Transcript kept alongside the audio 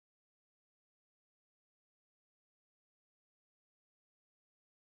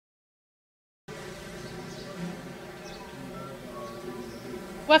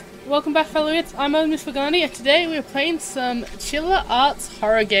welcome back, fellow idiots. I'm Miss Fagani, and today we're playing some Chilla Arts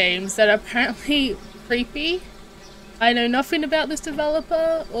horror games that are apparently creepy. I know nothing about this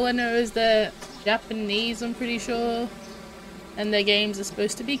developer. All I know is they're Japanese, I'm pretty sure, and their games are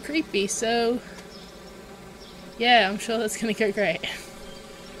supposed to be creepy, so yeah, I'm sure that's gonna go great.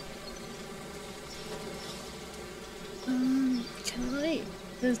 Can I?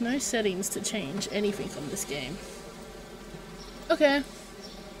 There's no settings to change anything on this game. Okay.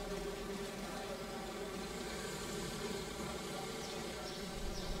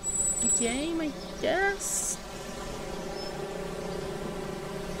 Game, I guess?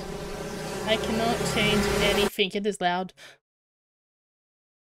 I cannot change anything. It is loud.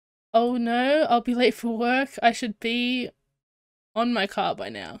 Oh no, I'll be late for work. I should be on my car by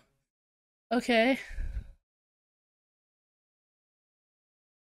now. Okay.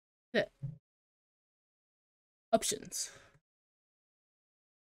 Yeah. Options.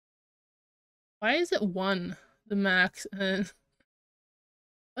 Why is it 1, the max, and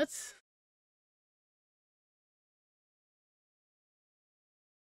what?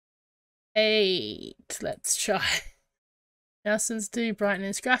 8. Let's try. Now since do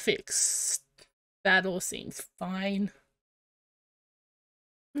brightness graphics. That all seems fine.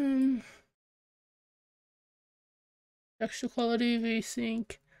 Texture quality,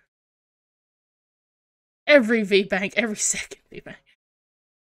 VSync. Every VBank, every second VBank.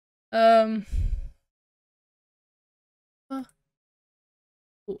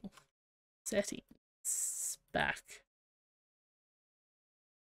 Cool. Settings. Back.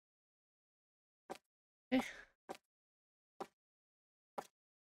 Okay.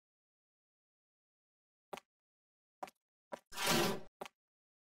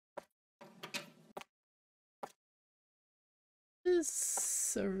 This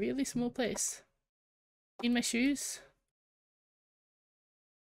is a really small place. In my shoes?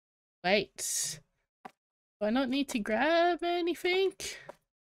 Wait. Do I not need to grab anything?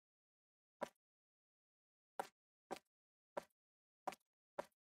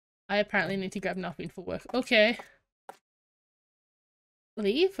 I apparently need to grab nothing for work. Okay.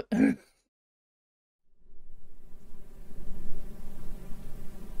 Leave?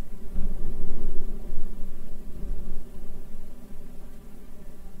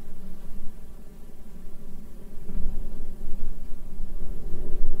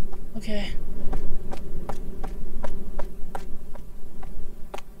 Okay.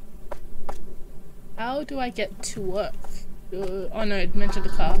 How do I get to work? Oh no, it mentioned a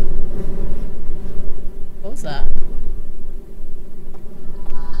car. What was that?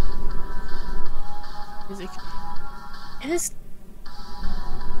 Music. It is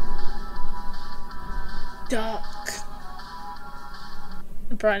dark.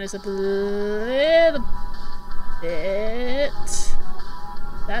 The brightness a little bit.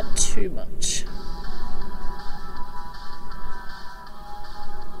 That too much.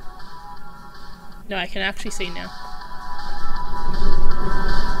 No, I can actually see now.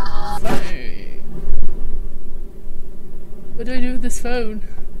 Phone. What do I do with this phone?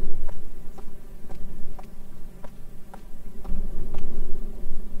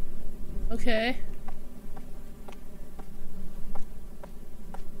 Okay.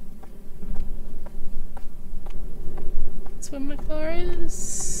 That's where my car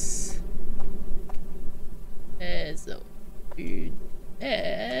is. There's a dude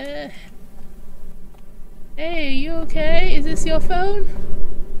there. Hey, you okay? Is this your phone?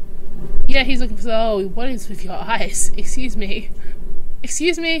 Yeah, he's looking for. Oh, what is with your eyes? Excuse me.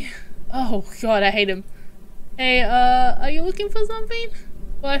 Excuse me. Oh god, I hate him. Hey, are you looking for something?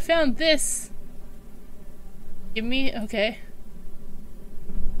 Well, I found this. Give me. Okay.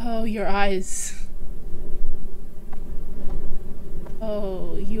 Oh, your eyes.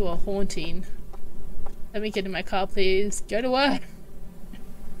 Oh, you are haunting. Let me get in my car, please. Go to work.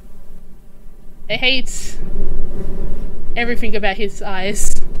 I hate everything about his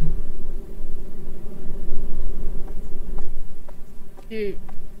eyes. Do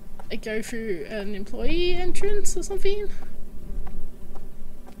I go through an employee entrance or something?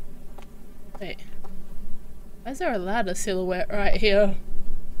 Wait. Why is there a ladder silhouette right here?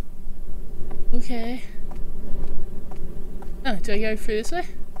 Okay. Oh, do I go through this way?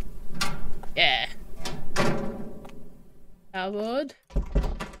 Yeah. Powered.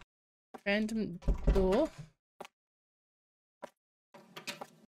 Random door.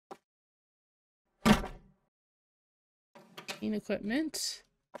 In equipment.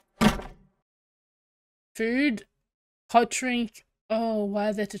 Food. Hot drink. Oh, why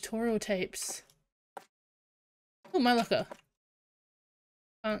are there tutorial tapes? Oh, my locker.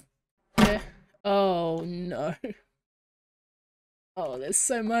 Yeah. Oh no. Oh, there's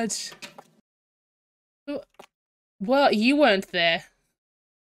so much. Well, you weren't there.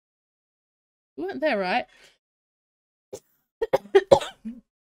 You weren't there, right?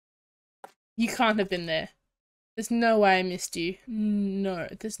 You can't have been there. There's no way I missed you. No,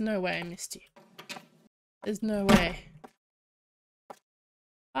 there's no way I missed you. There's no way.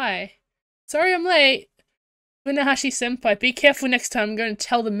 Hi. Sorry I'm late. Funahashi-senpai, be careful next time. I'm going to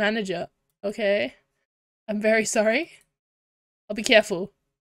tell the manager. Okay? I'm very sorry. I'll be careful.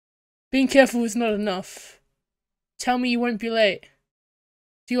 Being careful is not enough. Tell me you won't be late.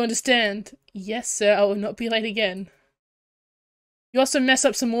 Do you understand? Yes, sir. I will not be late again. You also mess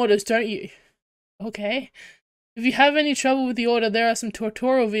up some orders, don't you? Okay. If you have any trouble with the order, there are some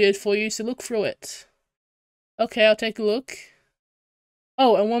tutorial videos for you, so look through it. Okay, I'll take a look.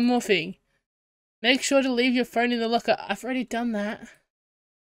 Oh, and one more thing. Make sure to leave your phone in the locker. I've already done that.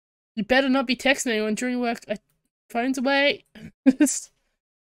 You better not be texting anyone during work. Phone's away. No,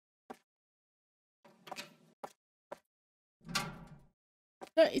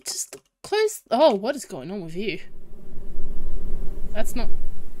 it's just close. Oh, what is going on with you? That's not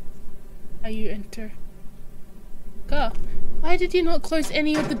how you enter. Car. Why did you not close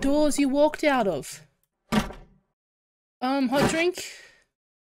any of the doors you walked out of? Hot drink?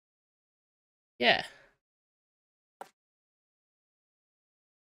 Yeah.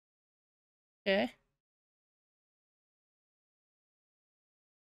 Okay.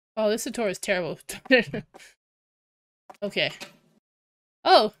 Oh, this tutorial is terrible. Okay.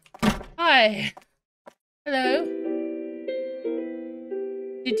 Oh! Hi! Hello.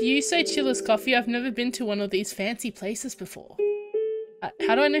 Did you say Chilla's Coffee? I've never been to one of these fancy places before.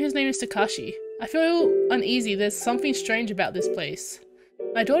 How do I know his name is Takashi? I feel uneasy. There's something strange about this place.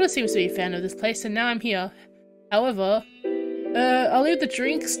 My daughter seems to be a fan of this place, and now I'm here. However, I'll leave the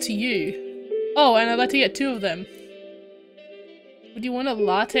drinks to you. Oh, and I'd like to get 2 of them. Would you want a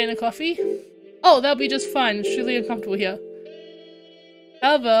latte and a coffee? Oh, that'll be just fine. It's really uncomfortable here.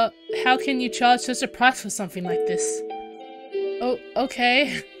 However, how can you charge such a price for something like this? Oh,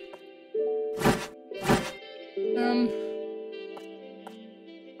 okay.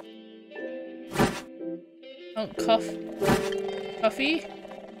 Coffee?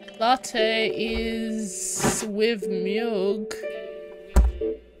 Latte is with milk.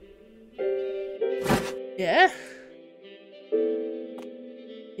 Yeah?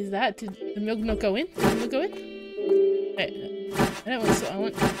 Is that? Did the milk not go in? Did the milk go in? Wait, I don't want so I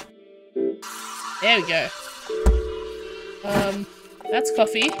want. There we go. That's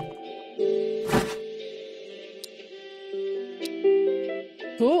coffee.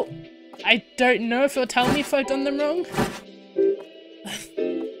 Cool. I don't know if it'll tell me if I've done them wrong.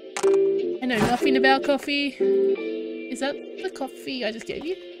 I know nothing about coffee. Is that the coffee I just gave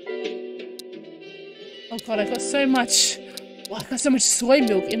you? Oh god, I've got so much. Oh, I've got so much soy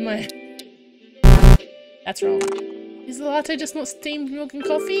milk in my. That's wrong. Is the latte just not steamed milk and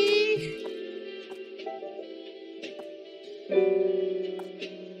coffee?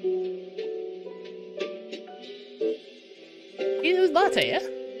 It was latte, yeah?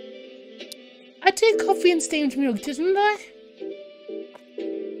 I did coffee and steamed milk, didn't I?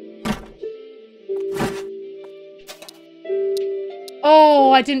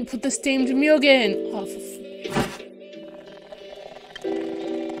 Oh, I didn't put the steamed milk in. Oh,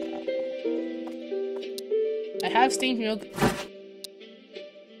 I have steamed milk.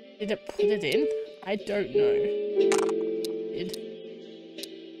 Did it put it in? I don't know. Did.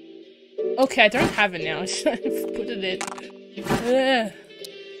 Okay, I don't have it now. I should have put it in. Ugh.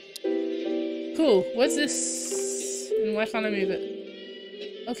 Cool. What's this? And why can't I move it?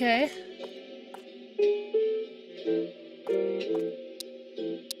 Okay.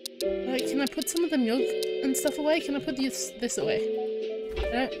 Wait, can I put some of the milk and stuff away? Can I put this away? I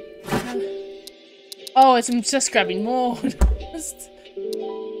don't have... Oh, I'm just grabbing more.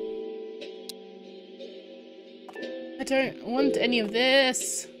 I don't want any of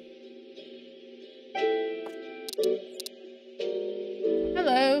this.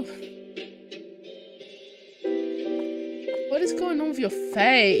 Hello. What is going on with your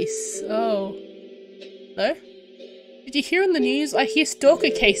face? Oh. Hello? Did you hear on the news? I hear stalker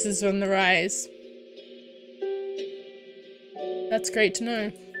cases are on the rise. That's great to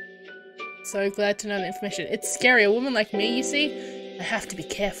know. So glad to know the information. It's scary. A woman like me, you see? I have to be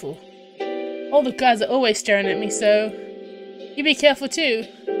careful. All the guys are always staring at me, so... You be careful too.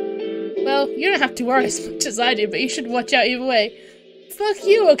 Well, you don't have to worry as much as I do, but you should watch out either way. Fuck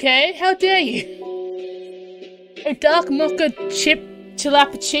you, okay? How dare you? A dark mocha chip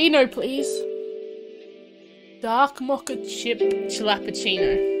chilappuccino, please. Dark mocha chip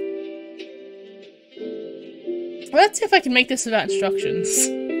chilappuccino. Let's see if I can make this without instructions.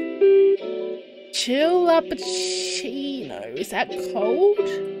 Chilla cappuccino. Is that cold?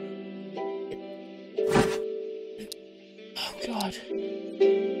 Oh god.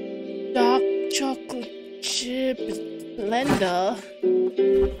 Dark chocolate chip blender.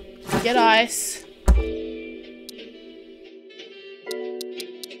 Get ice.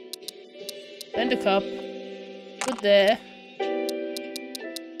 Blender cup. Put there.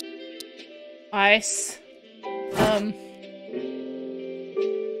 Ice.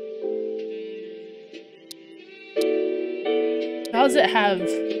 How does it have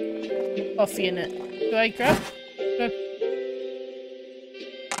coffee in it? Do I grab?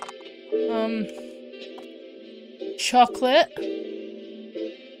 Chocolate.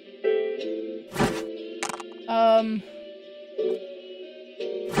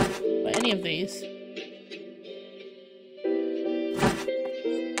 Any of these?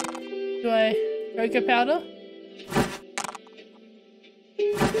 Do I cocoa powder?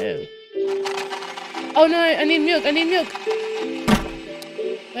 No. Oh no, I need milk, I need milk!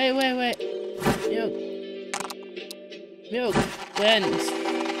 Wait. Milk. Milk. Blend.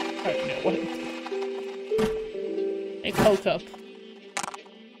 Oh no, what? A cold cup.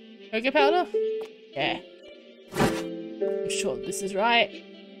 Cocoa powder? Yeah. I'm sure this is right.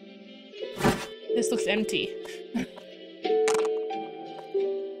 This looks empty.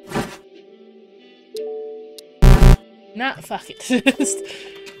 Nah, fuck it.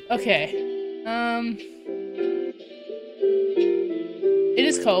 Okay. It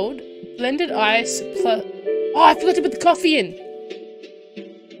is cold. Blended ice plus... Oh, I forgot to put the coffee in!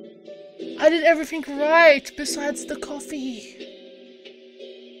 I did everything right besides the coffee.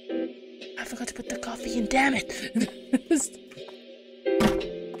 I forgot to put the coffee in, damn it!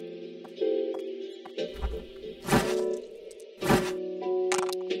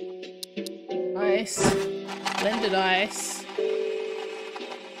 Ice. Blended ice.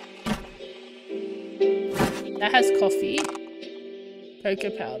 That has coffee.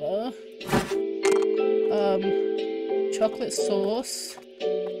 Cocoa powder. Chocolate sauce.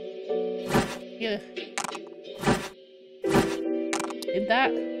 Yeah. Did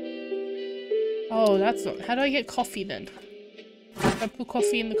that? Oh, that's not... How do I get coffee then? Do I put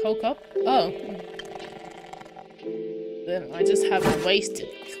coffee in the cold cup? Oh. Then I just have a wasted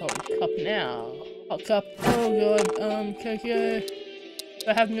cold cup now. Hot cup. Oh god. Cocoa. Do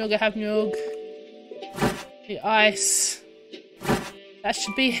I have milk? I have milk. The ice. That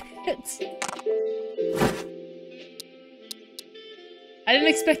should be it. I didn't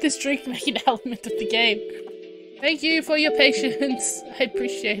expect this drink to make an element of the game. Thank you for your patience. I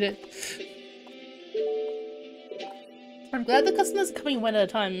appreciate it. I'm glad the customers are coming one at a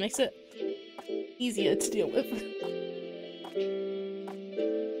time. It makes it easier to deal with.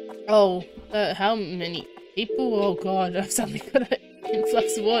 Oh, how many people? Oh god, I've suddenly got an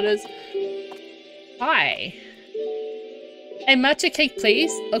influx of orders. Hi. A matcha cake,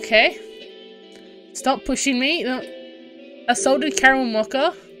 please. Okay. Stop pushing me. No. A salted caramel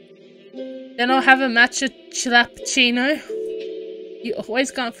mocha. Then I'll have a matcha chilappuccino. You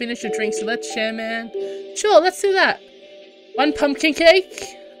always can't finish your drink, so let's share, man. Sure, let's do that. One pumpkin cake.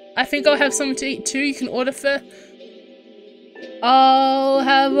 I think I'll have something to eat too. You can order for... I'll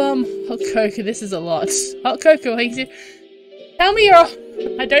have, hot cocoa. This is a lot. Hot cocoa. Tell me you're...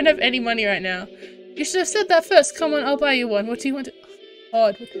 I don't have any money right now. You should have said that first. Come on, I'll buy you one. What do you want to...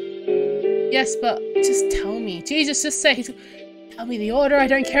 Odd. Yes, but just tell me. Jesus, just say. Tell me the order. I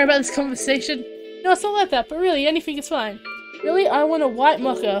don't care about this conversation. No, it's not like that, but really, anything is fine. Really? I want a white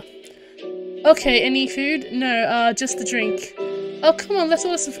mocha. Okay, any food? No, just the drink. Oh, come on, let's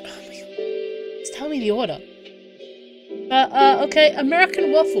order some food. Oh my god. Just tell me the order. Okay,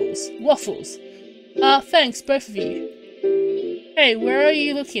 American waffles. Waffles. Thanks, both of you. Hey, where are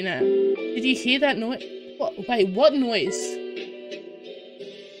you looking at? Did you hear that noise? What? Wait, what noise?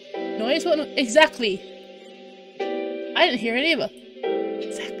 Noise? What exactly? I didn't hear it either.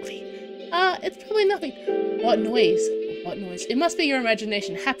 Exactly. It's probably nothing. What noise? What noise? It must be your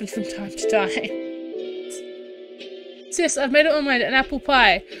imagination. It happens from time to time. Sis, I've made up my mind. An apple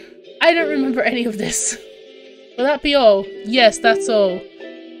pie. I don't remember any of this. Will that be all? Yes, that's all.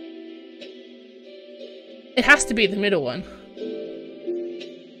 It has to be the middle one.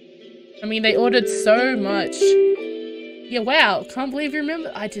 I mean, they ordered so much. Yeah, wow. Can't believe you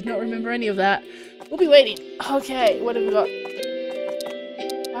remember. I did not remember any of that. We'll be waiting. Okay, what have we got?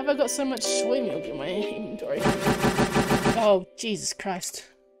 Why have I got so much soy milk in my inventory? Oh, Jesus Christ.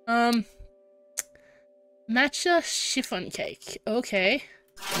 Matcha chiffon cake. Okay.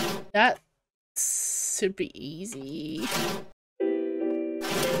 That should be easy.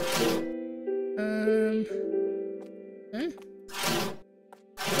 Huh?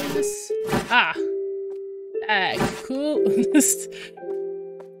 What is this? Ah! Bag. Cool. Just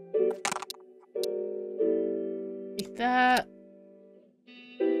take that.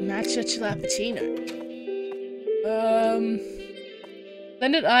 Matcha Chilappuccino.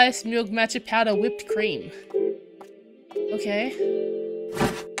 Blended ice, milk, matcha powder, whipped cream. Okay.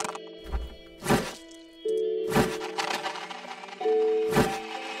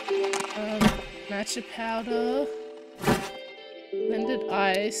 Matcha powder. Blended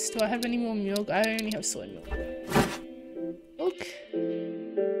ice. Do I have any more milk? I only have soy milk. Milk?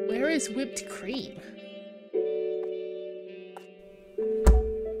 Where is whipped cream?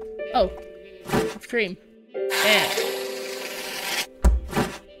 Oh. Whipped cream. Yeah.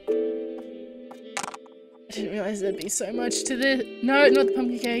 I didn't realize there'd be so much to this. No, not the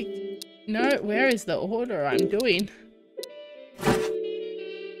pumpkin cake. No, where is the order I'm doing?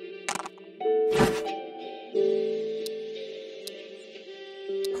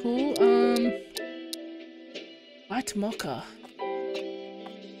 Cool, white mocha.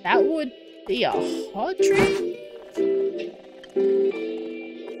 That would be a hot drink?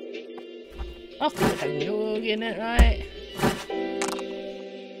 Mocha would have milk in it, right?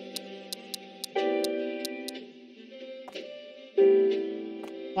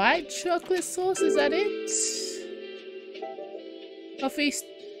 White chocolate sauce, is that it? Coffee,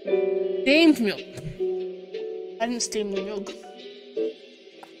 steamed milk. I didn't steam the milk.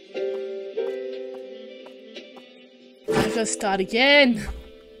 I gotta start again.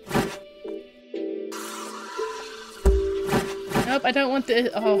 Nope, I don't want this.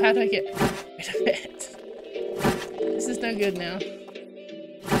 Oh, how do I get rid of it? This is no good now.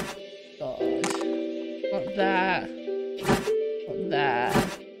 God. Not that. Not that.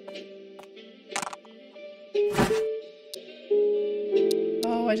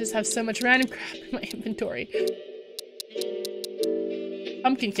 Oh, I just have so much random crap in my inventory.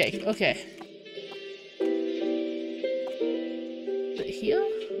 Pumpkin cake, okay. Is it here?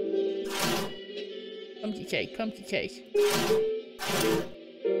 Pumpkin cake, pumpkin cake.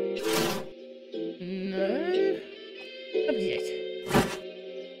 No. Pumpkin cake.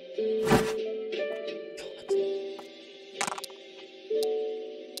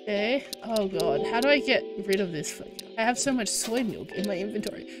 Okay. Oh god, how do I get rid of this? I have so much soy milk in my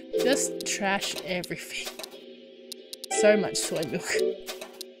inventory. Just trash everything. So much soy milk.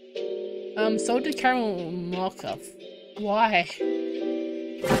 Salted caramel mocha. Why?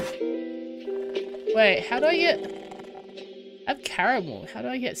 Wait, how do I get... I have caramel. How do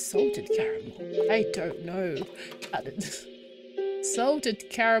I get salted caramel? I don't know. How did... Salted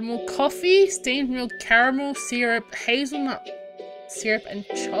caramel, coffee, steamed milk, caramel, syrup, hazelnut syrup, and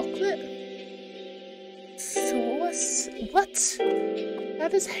chocolate? Sauce? What? How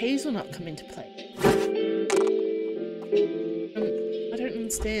does hazelnut come into play? I don't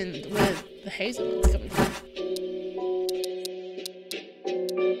understand where the hazelnut's coming from.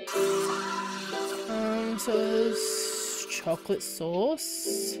 So there's chocolate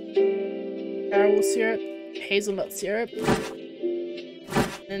sauce, caramel syrup, hazelnut syrup,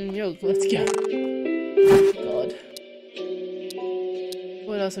 and milk. Let's go. God.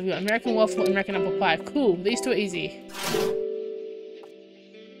 What else have we got? American waffle, American apple pie. Cool. These two are easy.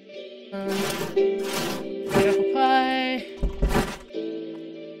 American apple pie.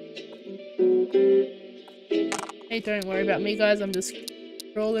 Hey, don't worry about me, guys. I'm just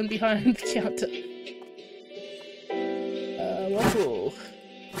rolling behind the counter. Waffle.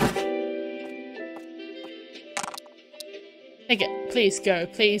 Take it. Please go.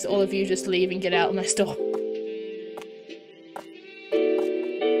 Please, all of you, just leave and get out of my store.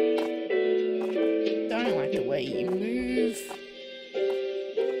 Don't like the way you move.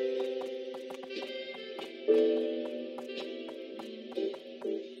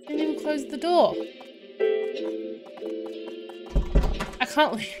 Didn't even close the door. I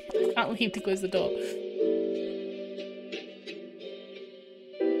can't leave to close the door.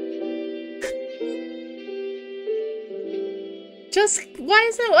 Just, why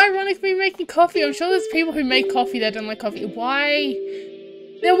is it ironic me making coffee? I'm sure there's people who make coffee that don't like coffee. Why?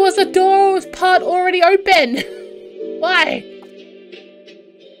 There was a door with part already open. Why?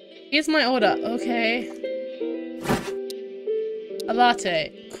 Here's my order. Okay. A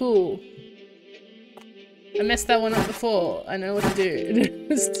latte. Cool. I messed that one up before. I know what to do.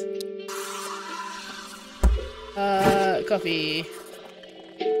 Just... coffee.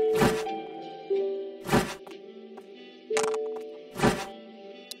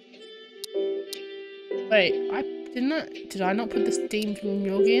 Wait, did I not put the steamed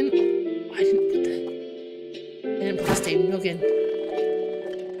milk in? I didn't put the steamed milk in.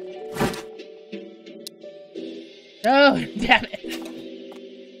 Oh, damn it.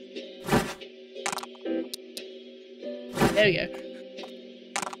 There we go.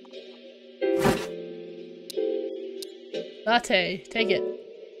 Latte, take it.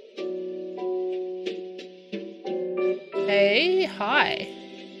 Hey, hi.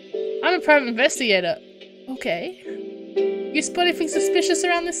 I'm a private investigator. Okay. You spot anything suspicious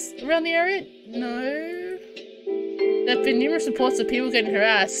around the area? No. There have been numerous reports of people getting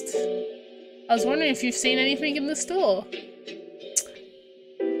harassed. I was wondering if you've seen anything in the store.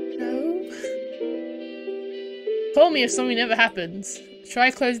 No. Call me if something ever happens.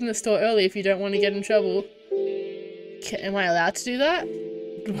 Try closing the store early if you don't want to get in trouble. Am I allowed to do that?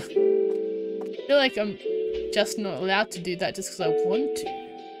 I feel like I'm just not allowed to do that just because I want to.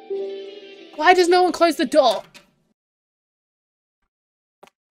 Why does no one close the door?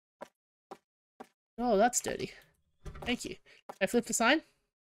 Oh, that's dirty. Thank you. I flip the sign?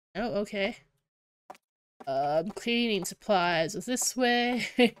 Oh, okay. Cleaning supplies was this way.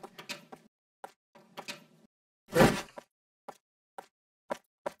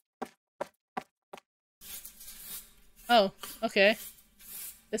 Oh, okay.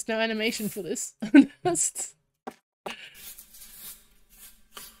 There's no animation for this.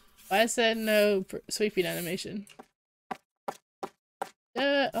 Why is there no sweeping animation?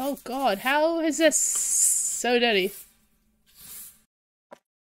 Oh god, how is this so dirty?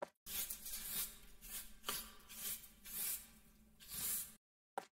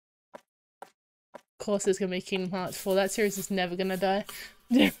 Of course there's gonna be Kingdom Hearts 4. That series is never gonna die.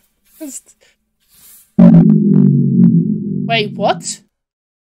 Wait, what?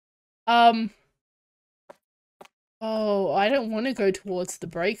 Oh, I don't want to go towards the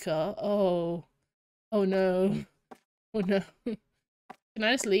breaker. Oh. Oh no. Oh no. Can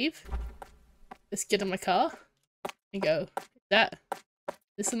I just leave? Just get in my car? And go. Is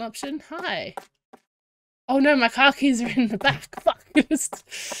this an option? Hi. Oh no, my car keys are in the back. Fuck.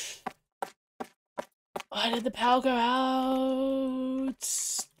 Why did the power go out?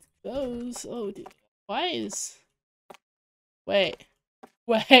 Those. Oh, dear. Why is... Wait.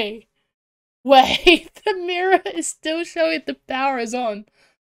 Wait. Wait. The mirror is still showing the power is on.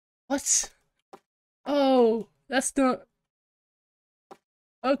 What? Oh, that's not...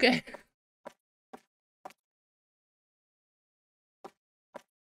 Okay.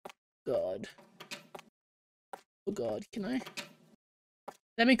 God. Oh god, can I?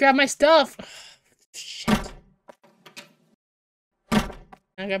 Let me grab my stuff! Shit.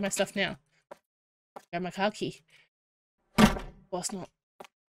 I grab my stuff now. Grab my car key. What's not?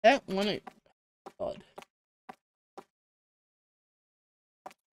 I don't want it. God.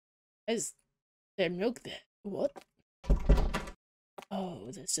 Is there milk there? What?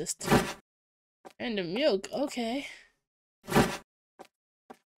 Oh, that's just random milk. Okay.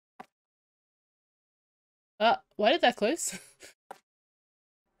 Why did that close?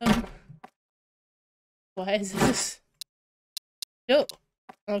 Why is this? Oh,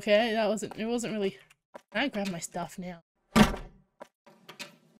 okay, it wasn't really. Can I grab my stuff now?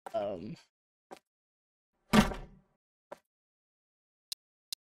 Doesn't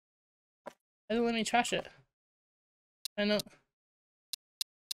let me trash it. I know.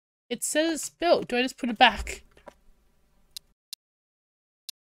 It says it's spilled. Do I just put it back?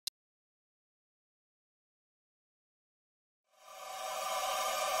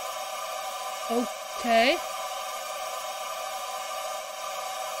 Okay.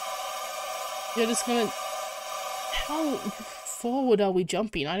 You're just gonna... How forward are we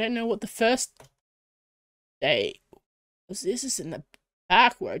jumping? I don't know what the first day was. This is in the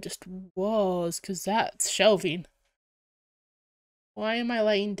back where I just was, because that's shelving. Why am I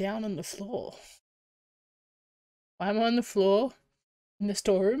laying down on the floor? Why am I on the floor in the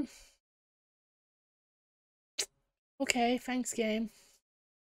storeroom? Okay, thanks, game.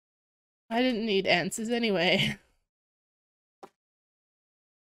 I didn't need answers anyway.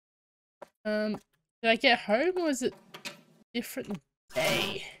 Did I get home or was it different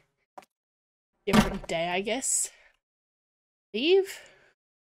day? Different day, I guess. Leave?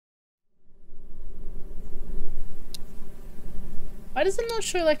 Why does it not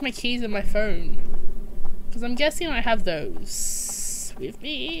show like my keys in my phone? Because I'm guessing I have those with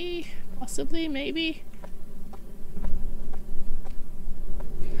me. Possibly, maybe.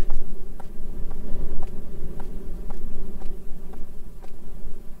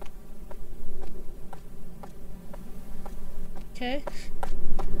 Okay.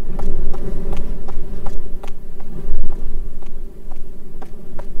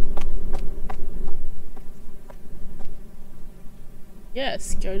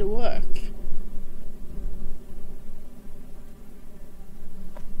 Yes, go to work.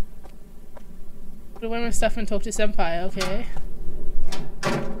 Put away my stuff and talk to Senpai, okay.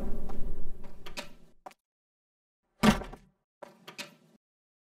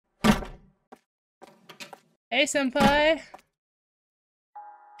 Hey, Senpai.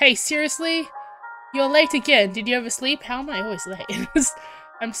 Hey, seriously? You're late again. Did you oversleep? How am I always late?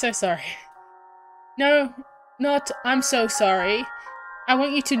 I'm so sorry. No, not I'm so sorry. I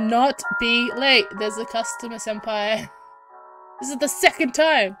want you to not be late. There's a customer, Senpai. This is the second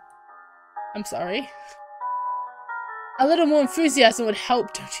time. I'm sorry. A little more enthusiasm would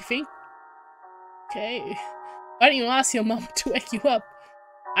help, don't you think? Okay. Why don't you ask your mum to wake you up?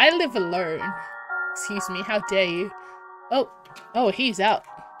 I live alone. Excuse me, how dare you? Oh, he's out.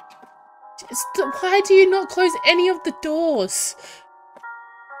 Why do you not close any of the doors?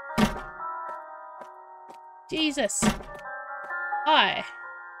 Jesus. Hi.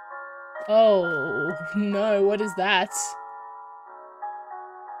 Oh, no, what is that?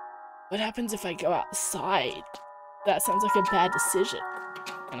 What happens if I go outside? That sounds like a bad decision.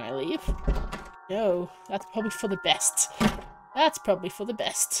 Can I leave? No, that's probably for the best. That's probably for the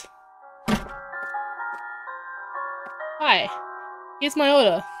best. Hi. Here's my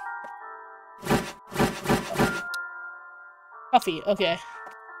order. Coffee, okay.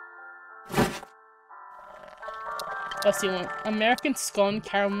 What else do you want? American scone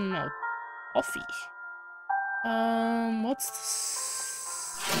caramel coffee. What's this?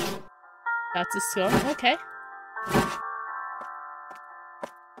 That's a scone, okay.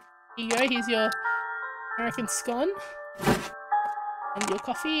 Here you go, here's your American scone. And your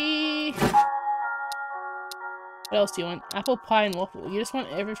coffee. What else do you want? Apple pie and waffle. You just want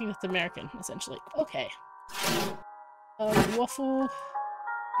everything that's American, essentially. Okay. Waffle.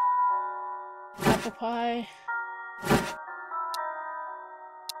 Apple pie.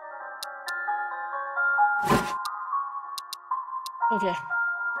 Okay.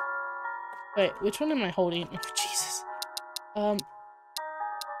 Wait, which one am I holding? Oh, Jesus.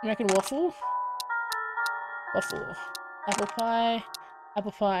 American waffle? Waffle. Apple pie.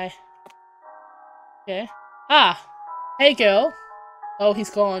 Apple pie. Okay. Ah! Hey, girl. Oh, he's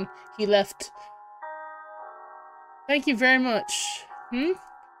gone. He left. Thank you very much. Hmm?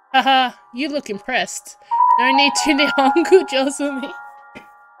 Haha, you look impressed. No need to nihongo josu me.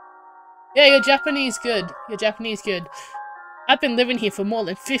 Yeah, you're Japanese good. You're Japanese good. I've been living here for more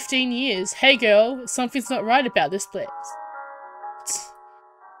than 15 years. Hey girl, something's not right about this place.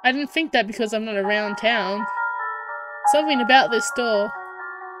 I didn't think that because I'm not around town. Something about this store.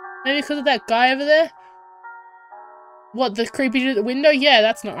 Maybe because of that guy over there? What, the creepy dude at the window? Yeah,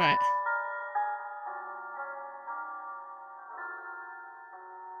 that's not right.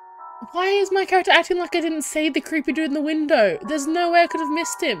 Why is my character acting like I didn't see the creepy dude in the window? There's no way I could have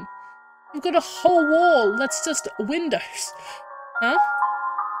missed him. We've got a whole wall that's just windows. Huh?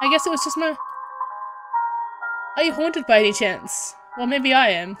 I guess it was just my... Are you haunted by any chance? Well, maybe I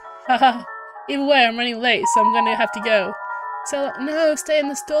am. Haha. Either way, I'm running late, so I'm gonna have to go. So, no, stay in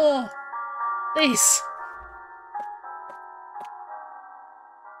the store. Please.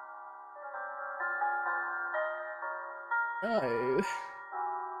 No.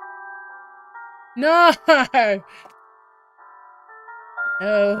 No!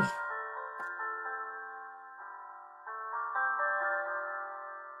 No.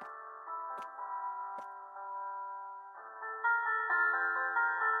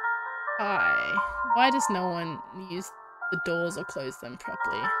 Hi. Why does no one use the doors or close them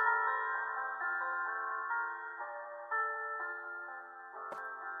properly?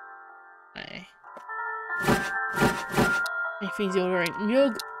 Hi. Anything's ordering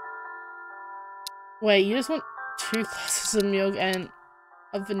milk. Wait, you just want 2 glasses of milk and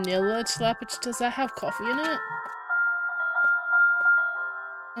a vanilla jalapeno? Does that have coffee in it?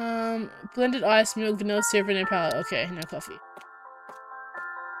 Blended ice, milk, vanilla syrup, and powder. Okay, no coffee.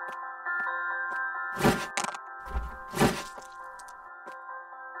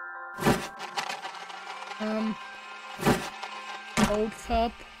 Cold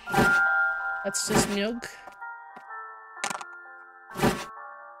cup. That's just milk.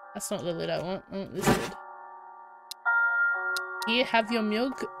 That's not the lid I want. I want this lid. Here, have your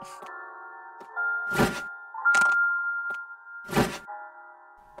milk.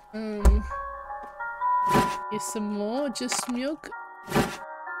 Here's some more, just milk.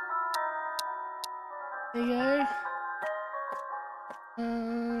 There you go.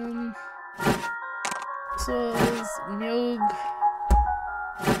 This was milk.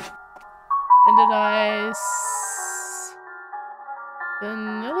 Blended ice.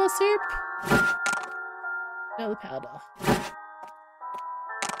 Vanilla syrup? Vanilla powder.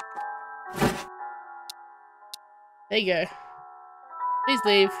 There you go. Please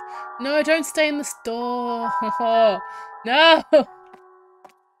leave. No, don't stay in the store. No!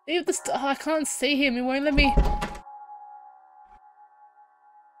 Leave the store. I can't see him. He won't let me.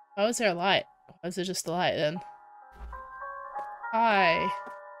 Why was there a light? Why was there just a light then? Hi.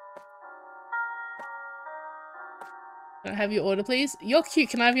 Can I have your order, please? You're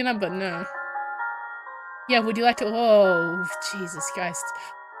cute. Can I have your number? No. Yeah, would you like to- Oh, Jesus Christ.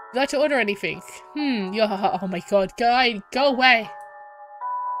 Would you like to order anything? Oh my god. Go away.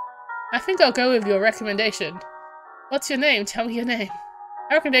 I think I'll go with your recommendation. What's your name? Tell me your name.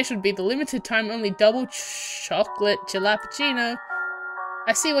 My recommendation would be the limited time only double chocolate jalapeno.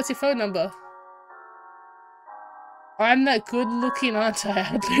 I see. What's your phone number? I'm that good looking, aren't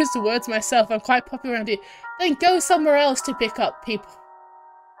I? I'd lose the words myself. I'm quite popular around here. Then go somewhere else to pick up people.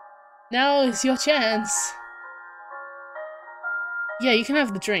 Now is your chance. Yeah, you can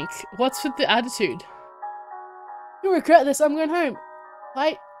have the drink. What's with the attitude? You'll regret this. I'm going home.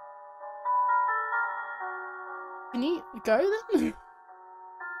 Like, can you go then?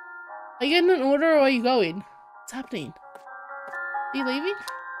 Are you getting an order or are you going? What's happening? Are you leaving?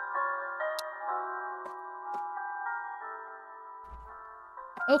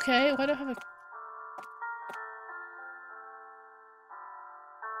 Okay, why do I have a...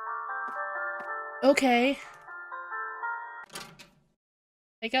 Okay.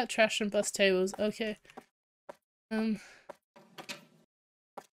 Take out trash and bus tables. Okay. Where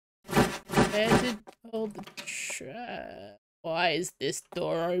did all the trash... Why is this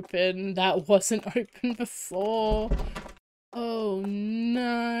door open? That wasn't open before. Oh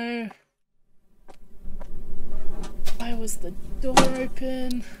no. Why was the door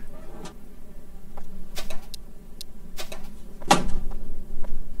open?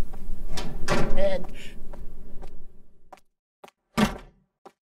 Dead.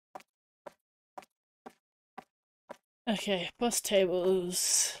 Okay, bus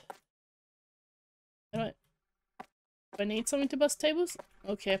tables. Do I need something to bus tables?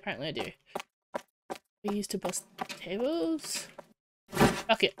 Okay, apparently I do. We used to bus tables.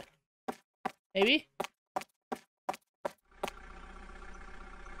 Fuck it. Maybe?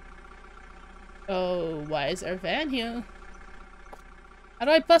 Oh, why is there a van here? How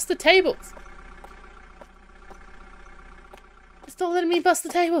do I bust the tables? It's not letting me bust the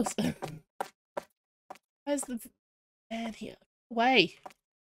tables. Where's the van here? Wait.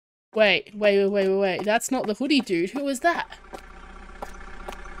 Wait. That's not the hoodie dude. Who is that?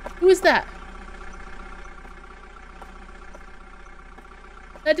 Who is that?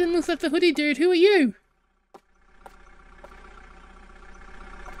 That didn't look like the hoodie dude. Who are you?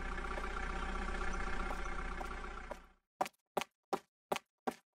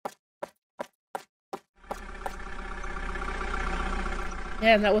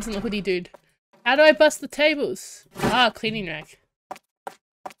 Yeah, that wasn't the hoodie dude. How do I bust the tables? Ah, cleaning rack.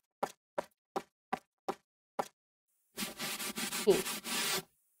 Cool.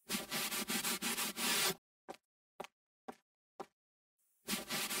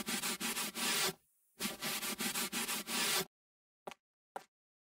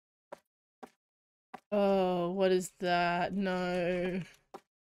 Oh, what is that? No.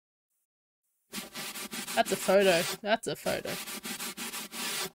 That's a photo. That's a photo.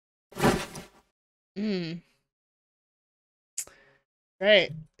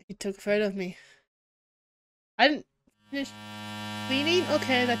 Great. He took a photo of me. I didn't finish cleaning?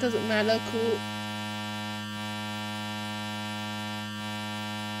 Okay, that doesn't matter. Cool.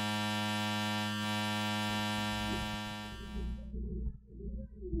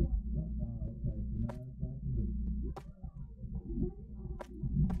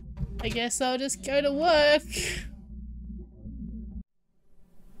 I guess I'll just go to work.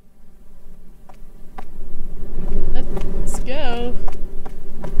 Let's go.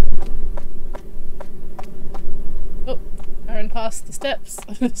 Oh, I ran past the steps.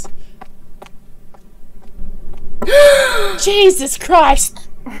 Jesus Christ!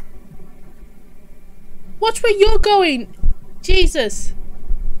 Watch where you're going! Jesus!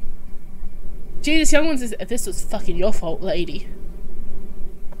 Jesus, young ones, this was fucking your fault, lady.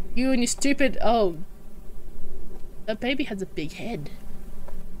 You and your stupid... Oh. That baby has a big head.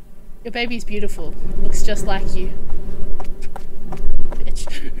 Your baby's beautiful. Looks just like you. Bitch.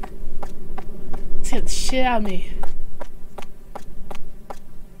 Scared the shit out of me.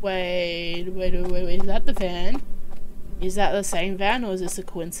 Wait. Is that the van? Is that the same van or is this a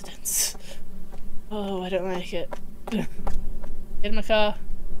coincidence? Oh, I don't like it. Get in my car.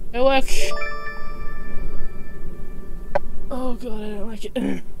 Go work. Oh god, I don't like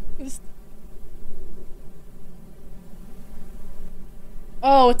it.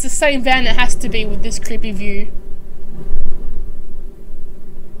 Oh, it's the same van it has to be with this creepy view.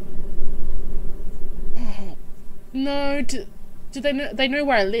 No, do they know? They know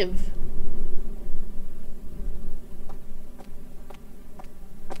where I live.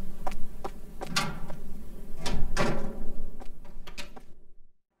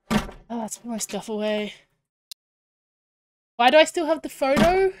 Oh, let's put my stuff away. Why do I still have the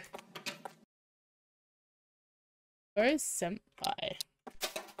photo? Where is Senpai?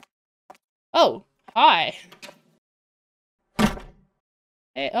 Oh, hi.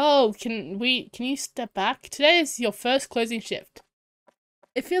 Hey, oh, can you step back? Today is your first closing shift.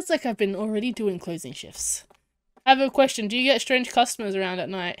 It feels like I've been already doing closing shifts. I have a question. Do you get strange customers around at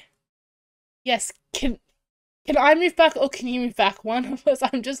night? Yes, can I move back or can you move back? One of us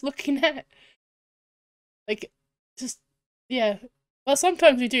I'm just looking at. Like, just, yeah. Well,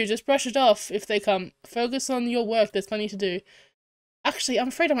 sometimes we do. Just brush it off if they come. Focus on your work. There's plenty to do. Actually, I'm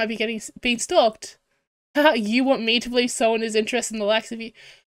afraid I might be being stalked. You want me to believe someone is interested in the likes of you?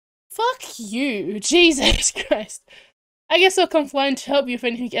 Fuck you. Jesus Christ. I guess I'll come flying to help you if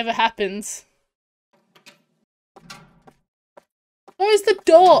anything ever happens. Close the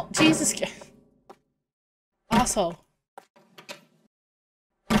door! Jesus Christ. Asshole.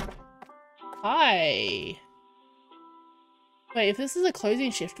 Hi. Wait, if this is a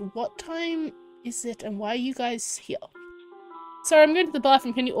closing shift, what time is it and why are you guys here? Sorry, I'm going to the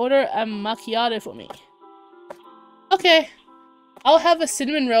bathroom. Can you order a macchiato for me? Okay. I'll have a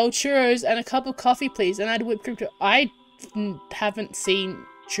cinnamon roll, churros, and a cup of coffee, please. And add whipped cream to— I haven't seen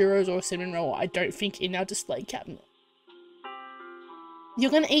churros or cinnamon roll, I don't think, in our display cabinet.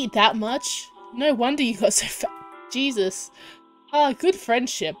 You're gonna eat that much? No wonder you got so fat. Jesus. Ah, good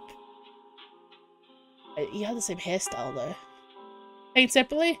friendship. You have the same hairstyle, though. Paid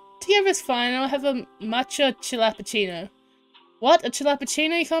separately? Together's fine. I'll have a matcha chillappuccino. What? A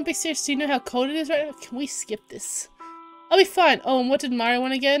chillappuccino? You can't be serious. Do you know how cold it is right now? Can we skip this? I'll be fine. Oh, and what did Mario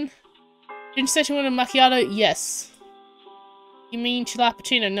want again? Didn't you say she wanted a macchiato? Yes. You mean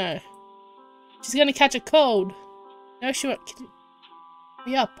chillappuccino? No. She's gonna catch a cold. No, she won't.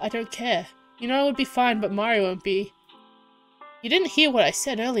 Hurry up. I don't care. You know I would be fine, but Mario won't be. You didn't hear what I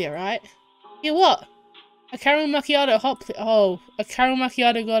said earlier, right? Hear what? A caramel macchiato hot plate. Oh, a caramel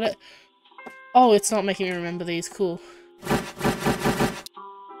macchiato, got it. Oh, it's not making me remember these. Cool.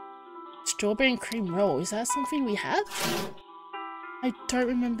 Strawberry and cream roll. Is that something we have? I don't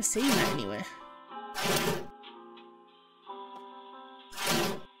remember seeing that anywhere.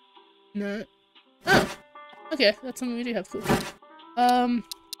 No. Oh! Okay, that's something we do have. Cool.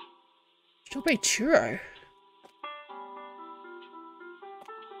 Strawberry churro.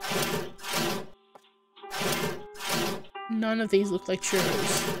 None of these look like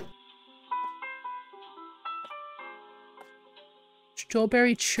churros.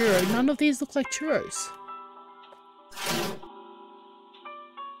 Strawberry churro. None of these look like churros.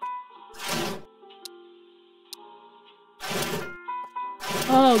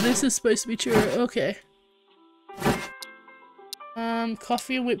 Oh, this is supposed to be churro. Okay.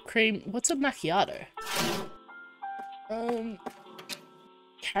 Coffee and whipped cream. What's a macchiato? Caramel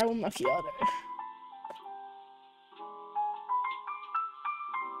macchiato.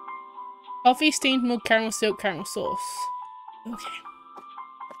 Coffee, steamed milk, caramel syrup, caramel sauce. Okay.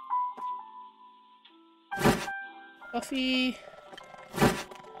 Coffee.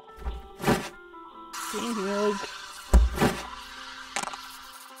 Steamed milk.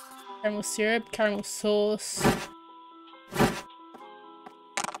 Caramel syrup, caramel sauce.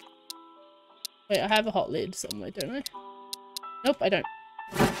 Wait, I have a hot lid somewhere, don't I? Nope, I don't.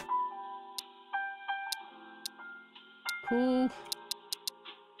 Cool.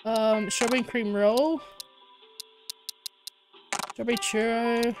 Strawberry and cream roll. Strawberry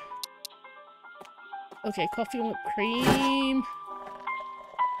churro. Okay, coffee and whipped cream.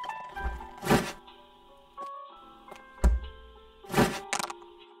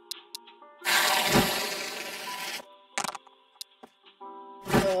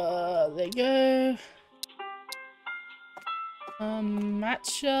 There you go.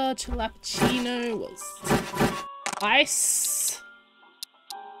 Matcha chillappuccino was ice.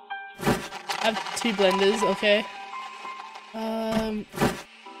 I have 2 blenders, okay.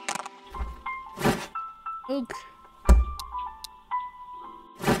 Milk.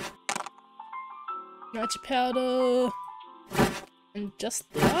 Matcha powder. And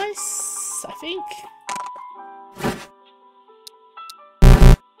just the ice, I think.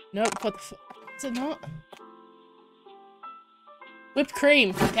 Nope, what the f— is it not? Whipped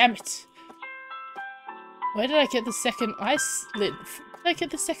cream, damn it. Where did I get the second ice lid? Where did I get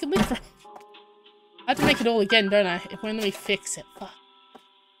the second lid from? I have to make it all again, don't I? When do we fix it? Fuck.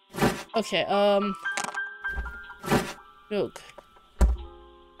 Okay, milk.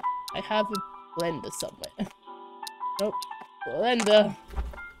 I have a blender somewhere. Nope. Blender.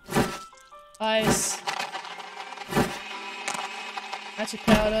 Ice. Magic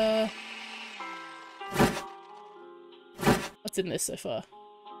powder. What's in this so far?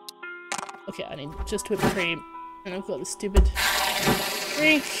 Okay, I need just whipped cream. And I've got this stupid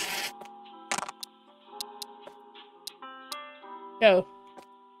drink. Go.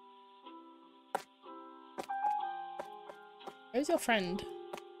 Where's your friend?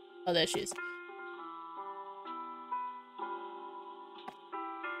 Oh, there she is.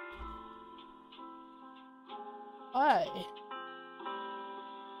 Hi.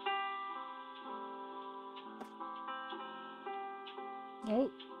 Oh.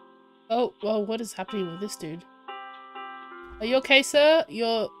 Oh, well, what is happening with this dude? Are you okay, sir?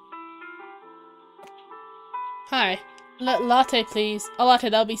 You're... Hi. Latte, please. A latte,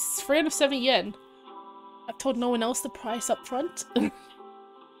 that'll be 370 yen. I've told no one else the price up front.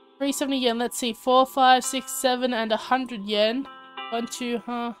 370 yen, let's see. 4, 5, 6, 7, and 100 yen. 1, 2,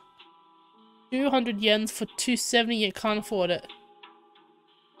 200 yens for 270 yen. Can't afford it.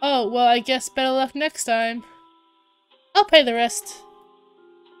 Oh, well, I guess better luck next time. I'll pay the rest.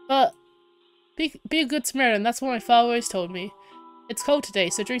 But be a good Samaritan, that's what my father always told me. It's cold today,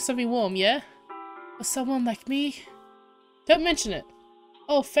 so drink something warm, yeah? For someone like me? Don't mention it.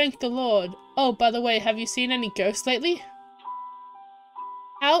 Oh, thank the Lord. Oh, by the way, have you seen any ghosts lately?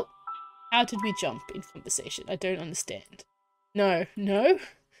 How did we jump in conversation? I don't understand. No. No?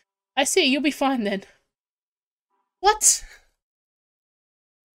 I see, you'll be fine then. What?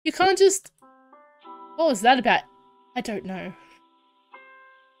 You can't just... What was that about? I don't know.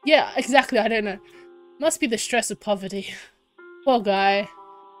 Yeah, exactly, I don't know. Must be the stress of poverty. Poor guy.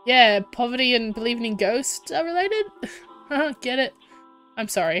 Yeah, poverty and believing in ghosts are related? Get it? I'm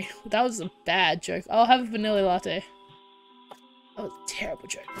sorry. That was a bad joke. I'll have a vanilla latte. That was a terrible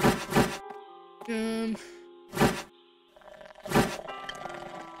joke. I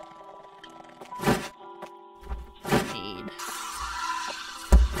need...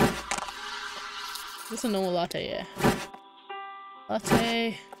 This is a normal latte, yeah.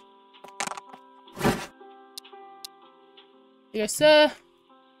 Latte. Here you go, sir.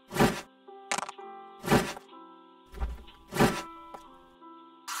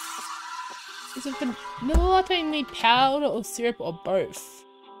 Is it vanilla latte need powder or syrup or both?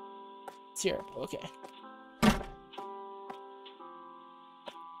 Syrup, okay.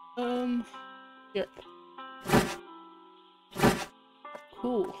 Syrup.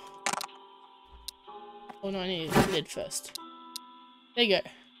 Cool. Oh no, I need a lid first. There you go.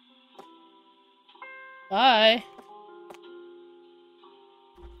 Bye.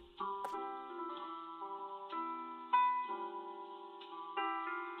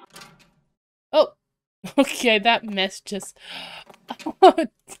 Oh, okay, that mess just... Oh,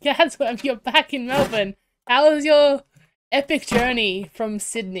 Gasworm, you're back in Melbourne. How was your epic journey from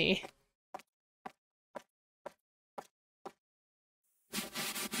Sydney?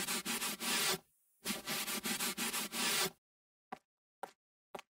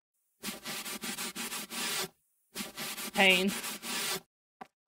 Pain.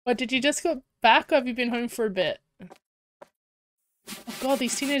 What, did you just go back or have you been home for a bit? Oh god,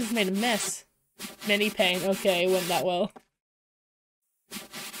 these teenagers made a mess. Many pain. Okay, it went that well.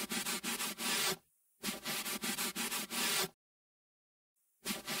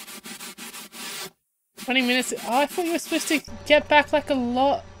 $20. Oh, I thought you were supposed to get back like a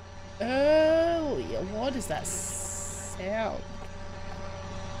lot earlier. What is that sound?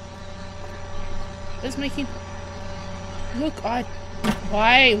 It's making... Look, why?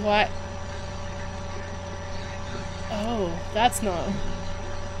 Oh, that's not...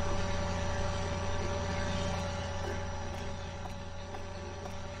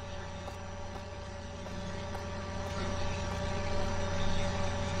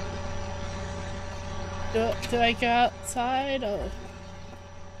 Do I go outside or...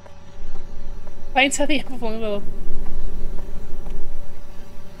 Planes are the apple.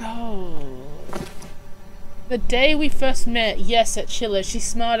 Oh. The day we first met, yes, at Chilla, she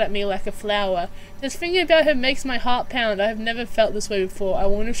smiled at me like a flower. Just thinking about her makes my heart pound. I have never felt this way before. I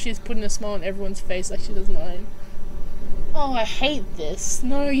wonder if she's putting a smile on everyone's face like she does mine. Oh, I hate this.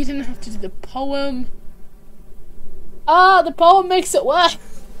 No, you didn't have to do the poem. Ah, the poem makes it worse.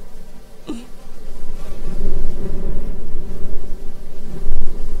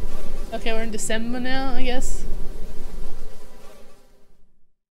 Okay, we're in December now, I guess.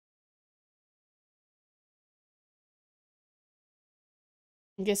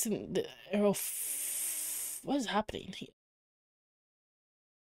 I'm guessing the arrow. What is happening here?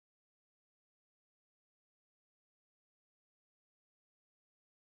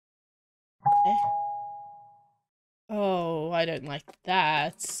 Okay. Oh, I don't like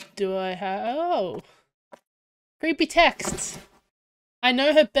that. Do I have... Oh. Creepy text. I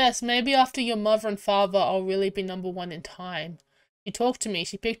know her best. Maybe after your mother and father, I'll really be #1 in time. She talked to me.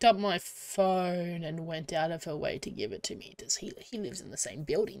 She picked up my phone and went out of her way to give it to me. He lives in the same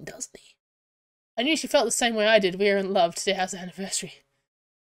building, doesn't he? I knew she felt the same way I did. We are in love. Today has an anniversary.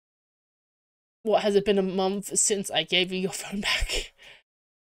 What, has it been a month since I gave you your phone back?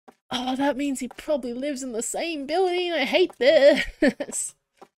 Oh, that means he probably lives in the same building. I hate this. Can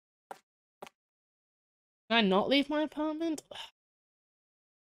I not leave my apartment?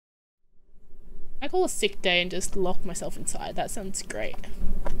 I call a sick day and just lock myself inside. That sounds great.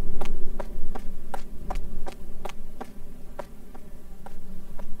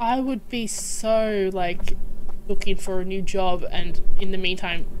 I would be so, like, looking for a new job and in the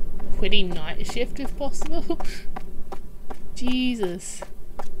meantime quitting night shift if possible. Jesus.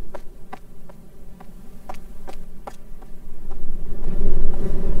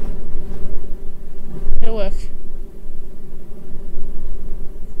 It'll work.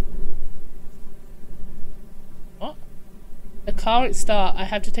 What? The car won't start. I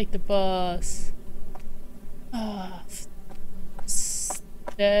have to take the bus. Ah.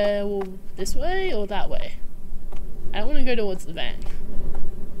 This way or that way? I don't want to go towards the van.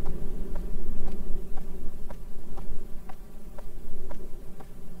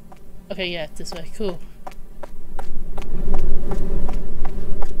 Okay, yeah, it's this way. Cool.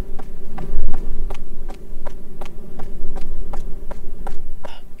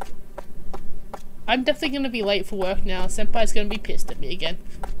 I'm definitely going to be late for work now. Senpai's going to be pissed at me again.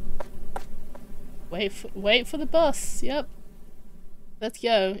 Wait for the bus. Yep. Let's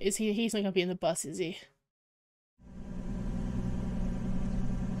go. He's not going to be in the bus, is he?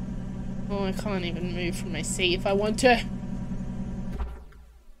 Oh, I can't even move from my seat if I want to.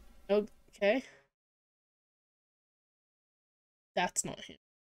 Okay. That's not him.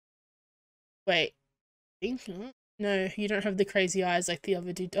 Wait. No, you don't have the crazy eyes like the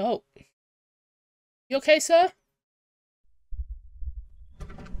other dude. Oh. You okay, sir?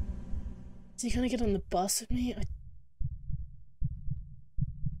 Is he gonna get on the bus with me?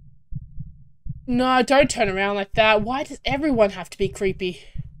 No, don't turn around like that. Why does everyone have to be creepy?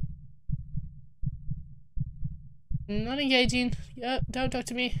 Not engaging. Yep, don't talk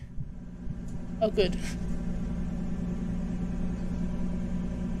to me. Oh, good.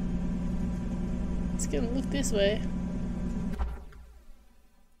 It's gonna look this way.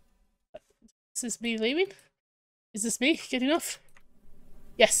 Is this me leaving? Is this me getting off?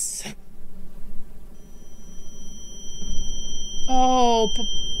 Yes. Oh,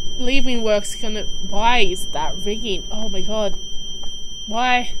 leaving work's gonna... Why is that ringing? Oh my god.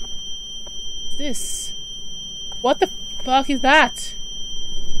 Why? What's this? What the fuck is that?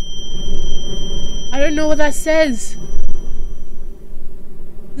 I don't know what that says.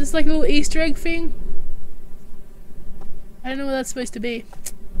 Is this like a little Easter egg thing? I don't know what that's supposed to be.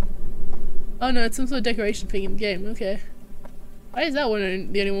 Oh no, it's some sort of decoration thing in the game. Okay. Why is that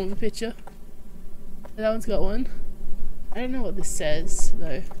one the only one with a picture? That one's got one. I don't know what this says,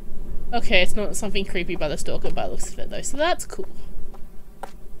 though. Okay, it's not something creepy by the stalker by the looks of it, though, so that's cool.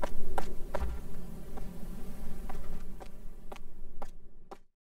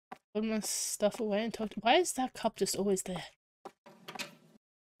 Put my stuff away and talk to... Why is that cup just always there?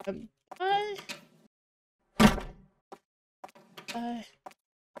 Hi. Hi.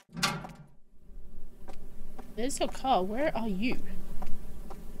 There's your car. Where are you?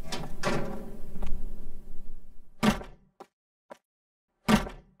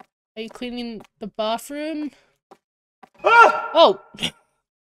 Are you cleaning the bathroom? Ah! Oh!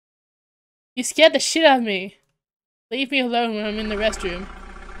 You scared the shit out of me. Leave me alone when I'm in the restroom.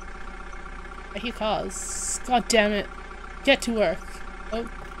 I hear cars. God damn it. Get to work. Oh.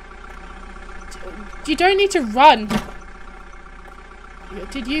 You don't need to run.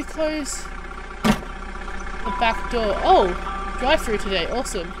 Did you close the back door? Oh! Drive-through today.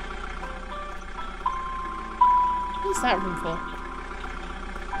 Awesome. What is that room for?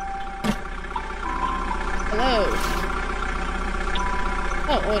 Hello.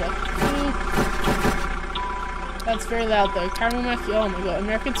 Oh, order. Ooh. That's very loud though. Caramel mac. Oh my god.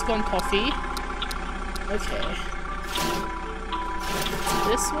 American scone toffee. Okay.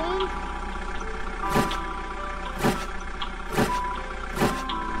 This one?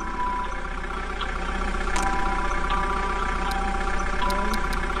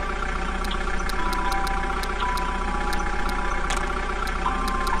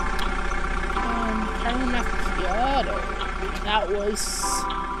 That was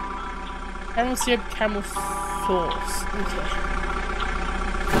caramel syrup, caramel sauce. Okay.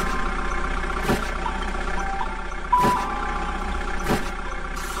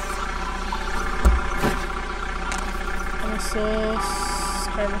 sauce,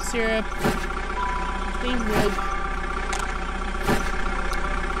 caramel syrup, steamed milk.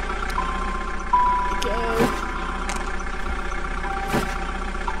 Go.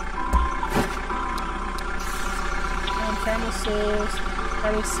 Caramel sauce,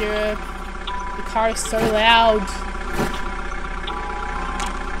 caramel syrup. The car is so loud.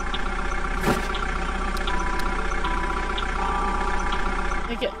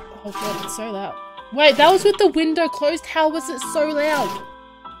 Oh god, it's so loud. Wait, that was with the window closed? How was it so loud?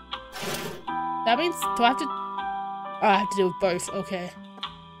 That means, do I have to... Oh, I have to deal with both, okay.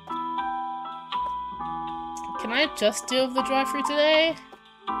 Can I just deal with the drive-thru today?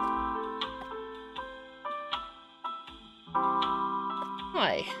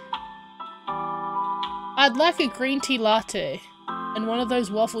 Hi. I'd like a green tea latte. And one of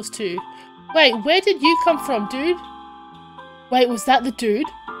those waffles too. Wait, where did you come from, dude? Wait, was that the dude?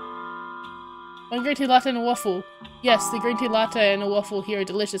 One green tea latte and a waffle. Yes, the green tea latte and a waffle here are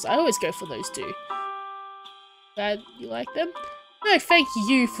delicious. I always go for those two. Glad you like them? No, thank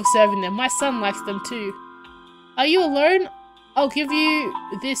you for serving them. My son likes them too. Are you alone? I'll give you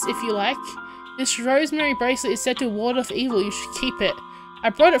this if you like. This rosemary bracelet is said to ward off evil. You should keep it. I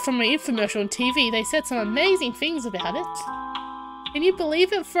brought it from an infomercial on TV. They said some amazing things about it. Can you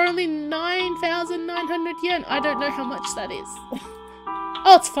believe it? For only 9,900 yen. I don't know how much that is.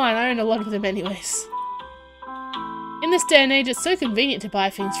 Oh, it's fine. I own a lot of them anyways. In this day and age, it's so convenient to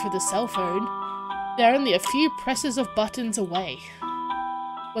buy things through the cell phone. They're only a few presses of buttons away.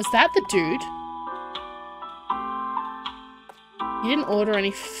 Was that the dude? You didn't order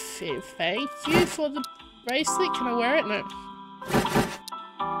any thank you for the bracelet? Can I wear it? No.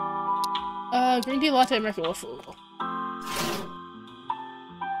 Green tea latte, American waffle.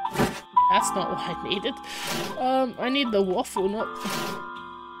 That's not what I needed. I need the waffle, not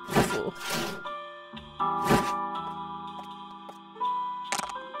waffle.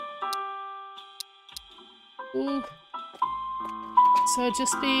 Ooh. So it'd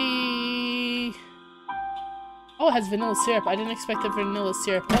just be... Oh, it has vanilla syrup. I didn't expect the vanilla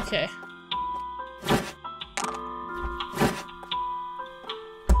syrup. Okay.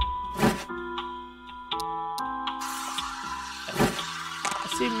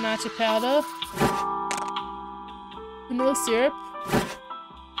 Matcha powder, vanilla syrup,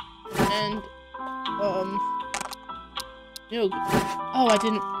 and milk. Oh, I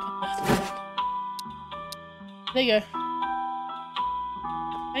didn't put that on. There you go.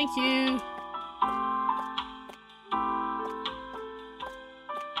 Thank you.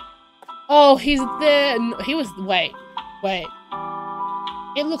 Oh, he's there. No, he was. Wait.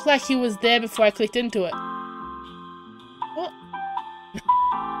 It looked like he was there before I clicked into it. What?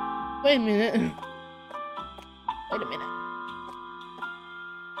 Wait a minute. Wait a minute.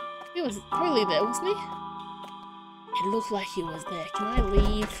 He was totally there, wasn't he? It looked like he was there. Can I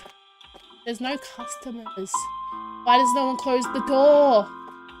leave? There's no customers. Why does no one close the door?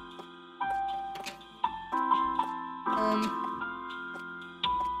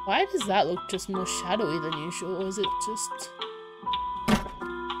 Why does that look just more shadowy than usual? Or is it just...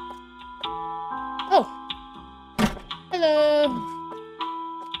 Oh! Hello!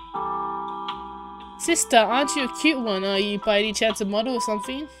 Sister, aren't you a cute one? Are you by any chance a model or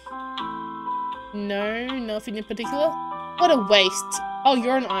something? No, nothing in particular? What a waste. Oh,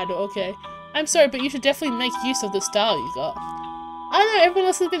 you're an idol, okay. I'm sorry, but you should definitely make use of the style you got. I don't know, everyone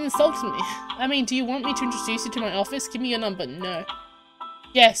else has been insulting me. I mean, do you want me to introduce you to my office? Give me your number. No.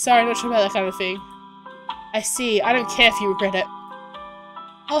 Yeah, sorry, not sure about that kind of thing. I see. I don't care if you regret it.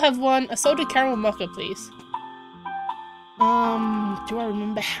 I'll have one. A salted caramel mocha, please. Do I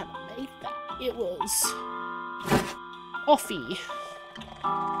remember how to make that? It was... coffee.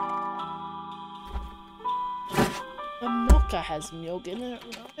 The mocha has milk in it,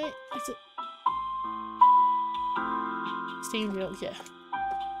 right? Is it... steamed milk, yeah.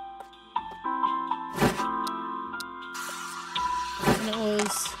 And it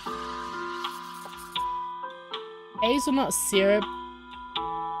was... hazelnut syrup.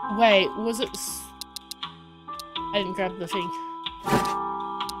 Wait, was it... I didn't grab the thing.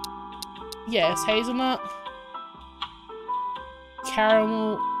 Yes, hazelnut,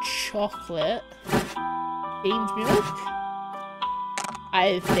 caramel, chocolate, steamed milk.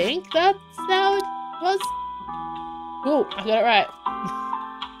 I think that's how it was. Oh, I got it right.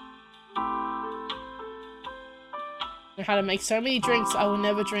 I know how to make so many drinks I will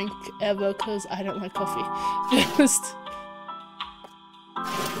never drink ever because I don't like coffee. Just...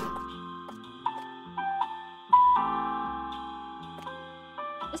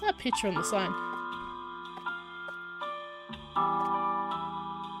 what's that picture on the sign?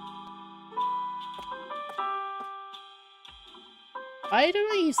 Why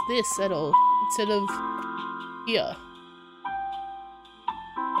don't I use this at all instead of here?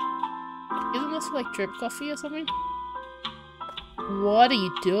 Isn't this like drip coffee or something? What are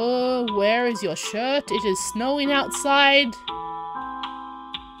you doing? Where is your shirt? It is snowing outside.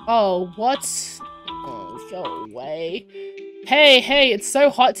 Oh, what? Oh, go away. Hey, it's so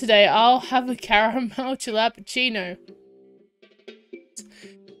hot today. I'll have a caramel chilappuccino.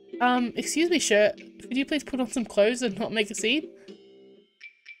 Excuse me, shirt. Could you please put on some clothes and not make a scene?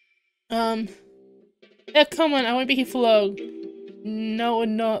 Yeah, come on, I won't be here for long. No, we're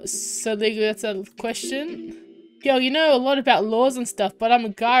not. So legally, that's a question. Yo, you know a lot about laws and stuff, but I'm a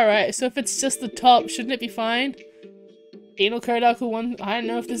guy, right? So if it's just the top, shouldn't it be fine? Penal Code Article 1, I don't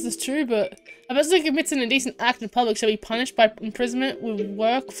know if this is true, but a person who commits an indecent act in public shall be punished by imprisonment with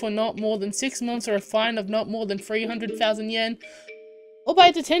work for not more than 6 months or a fine of not more than 300,000 yen, or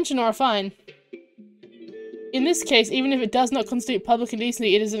by detention or a fine. In this case, even if it does not constitute public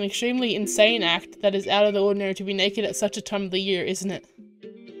indecency, it is an extremely insane act that is out of the ordinary to be naked at such a time of the year, isn't it?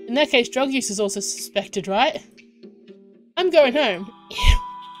 In that case, drug use is also suspected, right? I'm going home.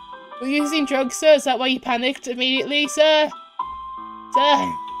 We're using drugs, sir? Is that why you panicked immediately, sir?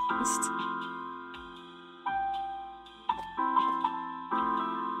 Sir?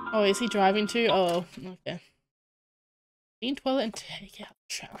 Oh, is he driving too? Oh, okay. Clean toilet and take out the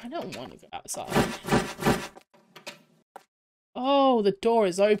shower. I don't want to go outside. Oh, the door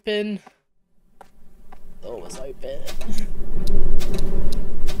is open. The door was open.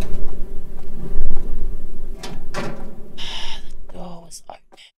 The door was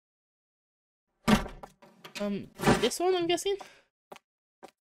open. This one, I'm guessing?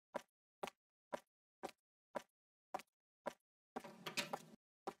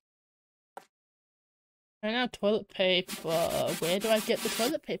 Right now, toilet paper. Where do I get the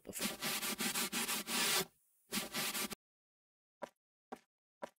toilet paper from?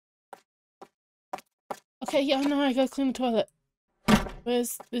 Okay, yeah, no, I gotta clean the toilet.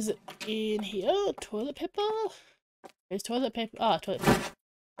 Is it in here? Toilet paper? There's toilet paper. Ah, toilet paper.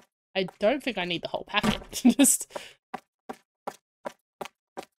 I don't think I need the whole packet. Just...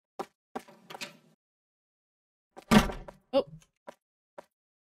 Oh.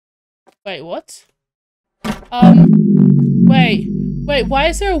 Wait, what? Wait, why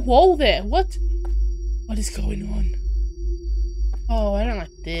is there a wall there? What is going on? Oh, I don't like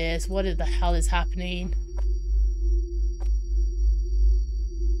this. What the hell is happening?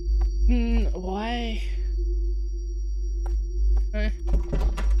 Why?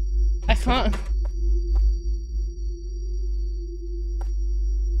 I can't.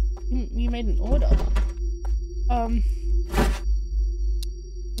 You made an order.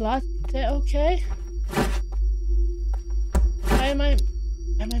 Latte, okay. Why am I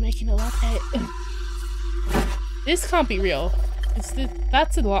making a latte? This can't be real.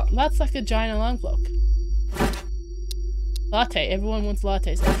 That's like a giant alarm clock. Latte, everyone wants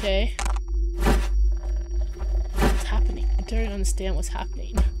lattes, okay. What's happening? I don't understand what's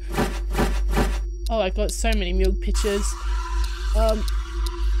happening. Oh, I got so many milk pictures.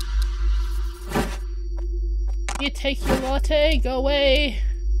 You take your latte, go away.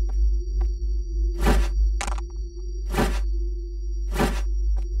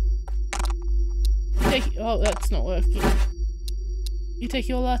 Oh, that's not working. You take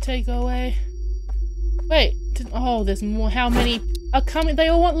your latte, go away. Wait, oh, there's more. How many are coming? They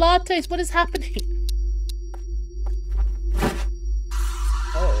all want lattes. What is happening?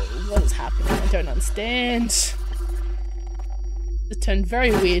 Oh, what is happening? I don't understand. It turned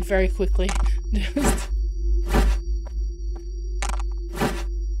very weird very quickly.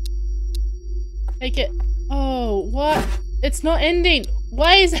 Take it. Oh, what? It's not ending.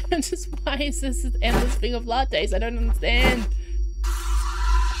 Why is this endless thing of lattes? I don't understand.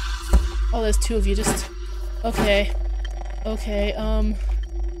 Oh, there's two of you. Just okay. Okay.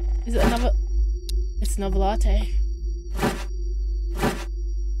 Is it another? It's another latte.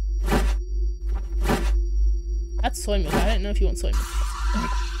 That's soy milk. I don't know if you want soy milk.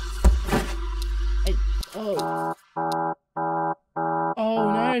 Oh.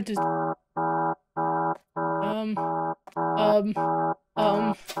 Oh no. Just.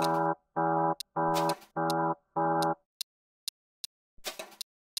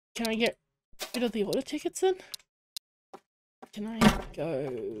 Can I get rid of the order tickets then? Can I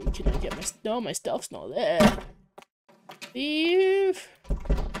get my... No, my stuff's not there. Leave.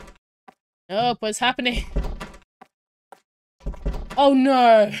 Oh, what's happening? Oh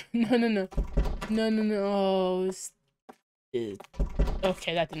no! No. Oh,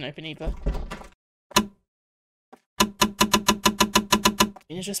 okay, that didn't open either.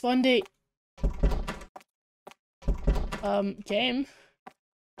 Finish responding. Game.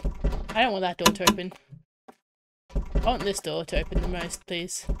 I don't want that door to open. I want this door to open the most,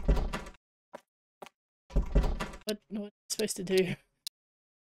 please. What am I supposed to do?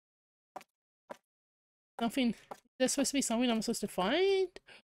 Nothing. Is there supposed to be something I'm supposed to find?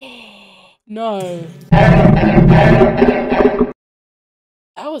 No.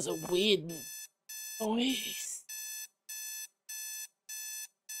 That was a weird noise.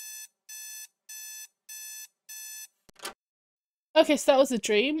 Okay, so that was a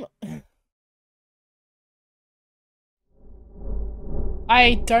dream.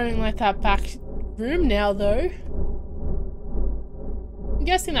 I don't like that back room now, though. I'm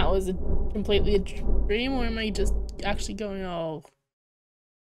guessing that was completely a dream, or am I just actually going, oh.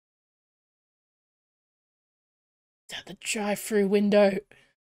 At the drive-through window.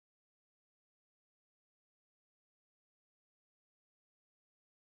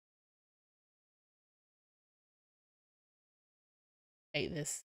 I hate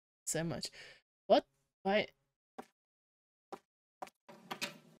this so much. What? Why?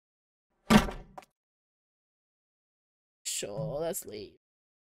 Sure, let's leave.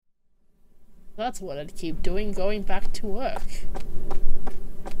 That's what I'd keep doing, going back to work.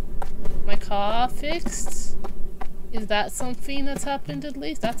 My car fixed? Is that something that's happened at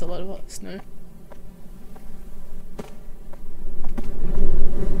least? That's a lot of snow.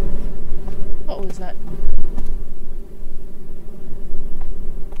 What was that?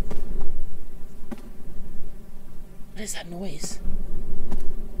 What is that noise?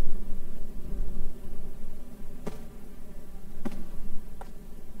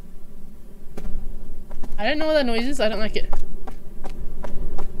 I don't know what that noise is. I don't like it.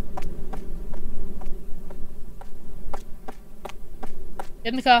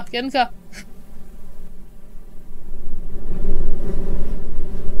 Get in the car. Get in the car.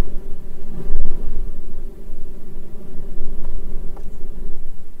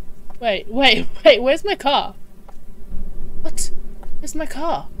 Wait, where's my car? What? Where's my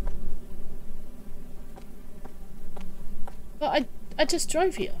car? Well, I just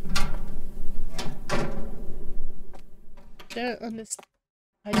drove here. Don't understand.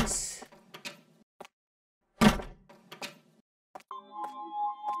 I just...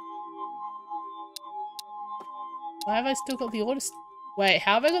 Why have I still got the order? Wait,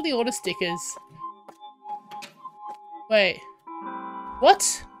 how have I got the order stickers? Wait.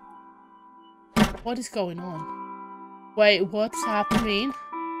 What? What is going on? Wait, what's happening?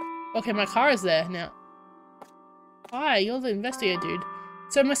 Okay, my car is there now. Hi, you're the investigator, dude.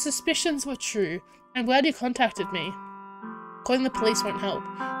 So my suspicions were true. I'm glad you contacted me. Calling the police won't help.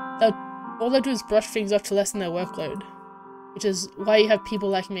 All they'll do is brush things off to lessen their workload. Which is why you have people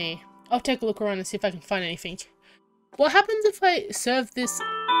like me. I'll take a look around and see if I can find anything. What happens if I serve this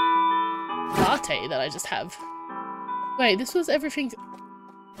latte that I just have? Wait, this was everything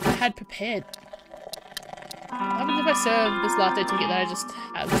I had prepared. What happens if I serve this latte ticket that I just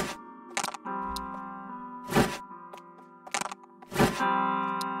have?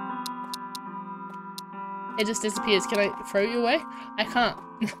 It just disappears. Can I throw you away? I can't.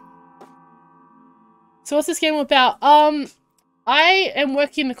 So what's this game about? I am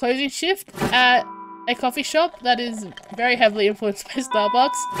working the closing shift at a coffee shop that is very heavily influenced by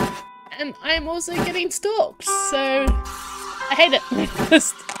Starbucks, and I'm also getting stalked, so I hate it.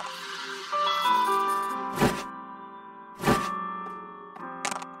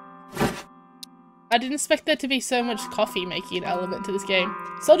 I didn't expect there to be so much coffee making element to this game.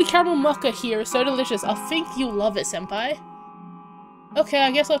 Salty caramel mocha here is so delicious. I think you'll love it, senpai. Okay, I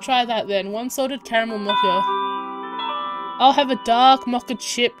guess I'll try that then. One salted caramel mocha. I'll have a dark mocha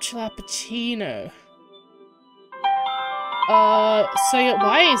chip chilappuccino.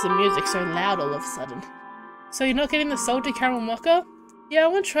 Why is the music so loud all of a sudden? So you're not getting the salted caramel mocha? Yeah, I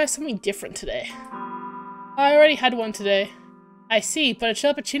want to try something different today. I already had one today. I see, but a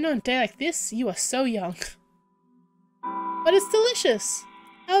chilappuccino on a day like this? You are so young. But it's delicious.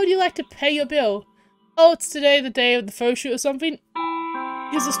 How would you like to pay your bill? Oh, it's today the day of the photo shoot or something?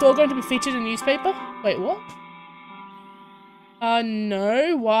 Is the store going to be featured in a newspaper? Wait, what?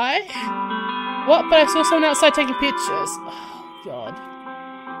 No, why? What? But I saw someone outside taking pictures. Oh, God.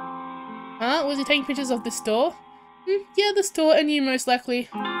 Huh? Was he taking pictures of the store? Yeah, the store and you most likely.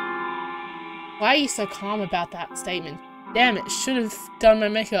 Why are you so calm about that statement? Damn it, should have done my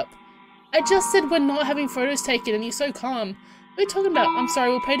makeup. I just said we're not having photos taken and you're so calm. What are you talking about? I'm sorry,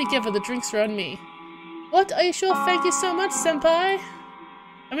 we'll pay together, the drinks are on me. What? Are you sure? Thank you so much, senpai.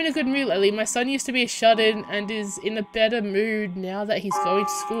 I'm in a good mood lately. My son used to be shut-in and is in a better mood now that he's going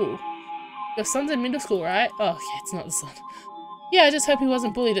to school. Your son's in middle school, right? Oh, okay, it's not the son. Yeah, I just hope he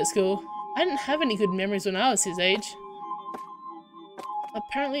wasn't bullied at school. I didn't have any good memories when I was his age.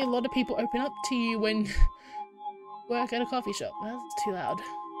 Apparently a lot of people open up to you when you work at a coffee shop. That's too loud.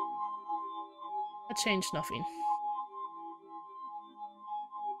 That changed nothing.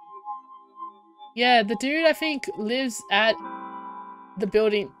 Yeah, the dude I think lives at the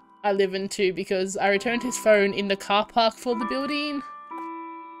building I live in too because I returned his phone in the car park for the building.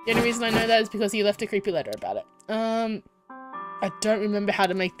 The only reason I know that is because he left a creepy letter about it. I don't remember how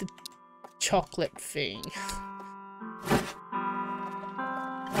to make the chocolate thing.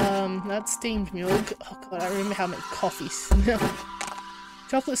 That's steamed milk. Oh god, I remember how to make coffee.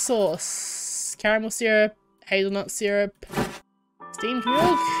 Chocolate sauce, caramel syrup, hazelnut syrup, steamed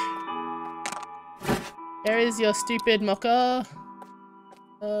milk. There is your stupid mocha.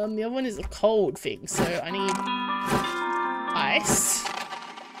 The other one is a cold thing, so I need ice.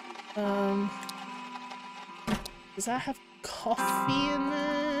 Does that have coffee in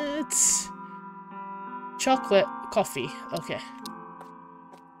it? Chocolate coffee. Okay.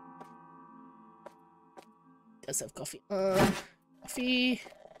 Does have coffee. Coffee.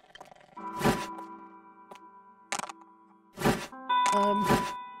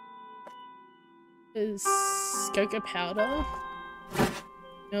 Is cocoa powder,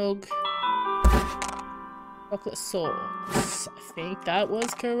 milk, chocolate sauce. I think that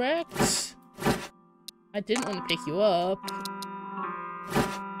was correct. I didn't want to pick you up.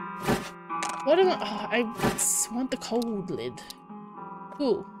 What am I? Oh, I want the cold lid.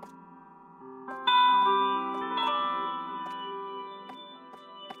 Cool.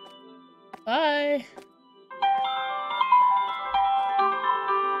 Bye.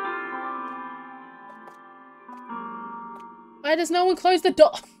 Why does no one close the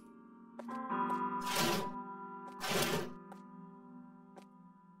door?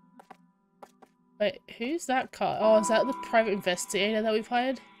 Wait, who's that car? Oh, is that the private investigator that we've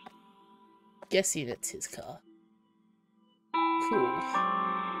hired? Guessing it's his car. Cool.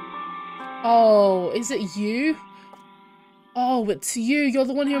 Oh, is it you? Oh, it's you. You're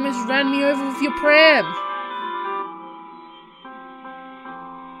the one who almost ran me over with your pram.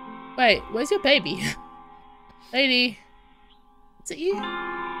 Wait, where's your baby? Lady. Is it you?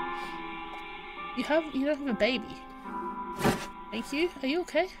 You don't have a baby. Thank you. Are you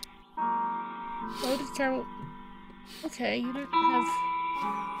okay? Oh, did Carol... Okay, you don't have...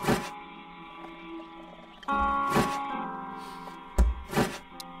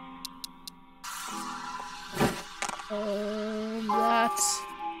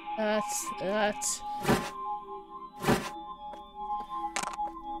 that.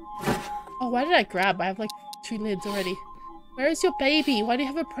 Oh, why did I grab? I have like 2 lids already. Where is your baby? Why do you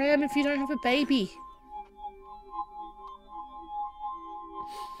have a pram if you don't have a baby?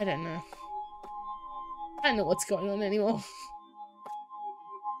 I don't know. I don't know what's going on anymore.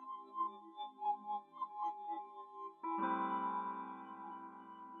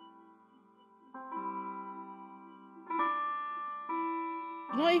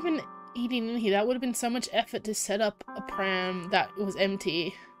 I'm not even eating in here. That would have been so much effort to set up a pram that was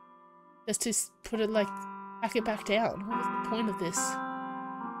empty. Just to put it like, pack it back down. What was the point of this?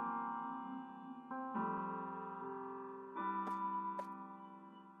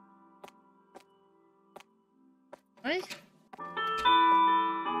 Right?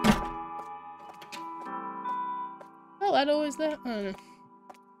 Oh, that always there? I don't know.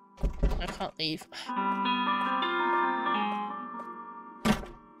 I can't leave.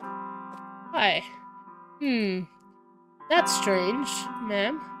 Hi. That's strange,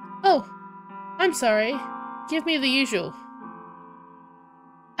 ma'am. Oh, I'm sorry. Give me the usual.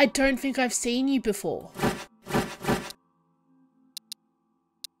 I don't think I've seen you before.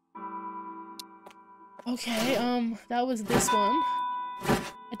 Okay, that was this one.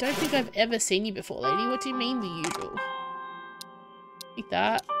 I don't think I've ever seen you before, lady. What do you mean the usual? Like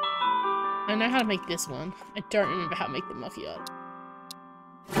that. I know how to make this one. I don't remember how to make the macchiato.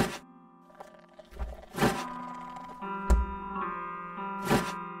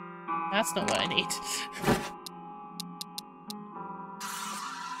 That's not what I need.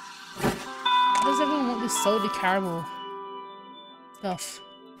 Why does everyone want this salty caramel stuff?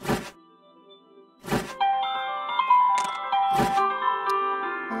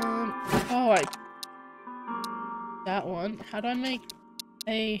 Oh, that one. How do I make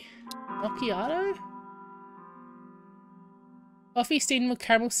a macchiato? Coffee steamed with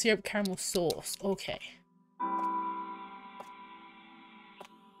caramel syrup, caramel sauce. Okay.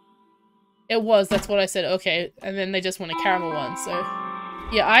 It was, that's what I said, okay. And then they just want a caramel one, so...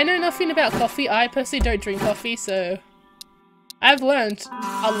 Yeah, I know nothing about coffee. I personally don't drink coffee, so... I've learned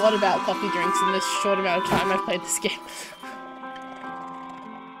a lot about coffee drinks in this short amount of time I've played this game.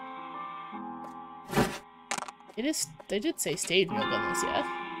 It is. They did say steamed milk on this, yeah?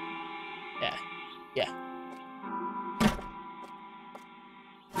 Yeah. Yeah.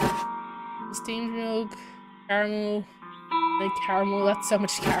 Steamed milk, caramel, like caramel. That's so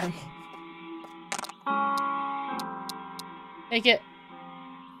much caramel. Take it.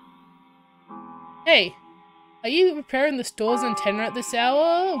 Hey, are you repairing the store's antenna at this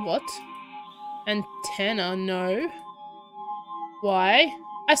hour? What? Antenna? No. Why?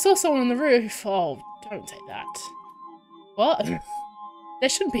 I saw someone on the roof. Oh, don't say that. What? There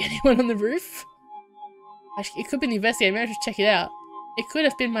shouldn't be anyone on the roof. It could be an investigator. Maybe I should check it out. It could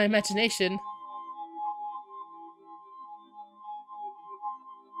have been my imagination.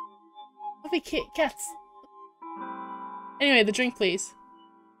 Coffee cats. Anyway, the drink, please.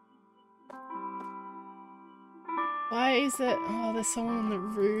 Why is it? Oh, there's someone on the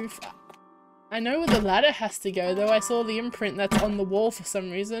roof. I know where the ladder has to go, though I saw the imprint that's on the wall for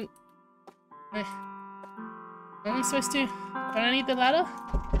some reason. Am I supposed to? Don't I need the ladder?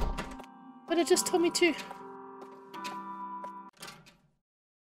 But it just told me to.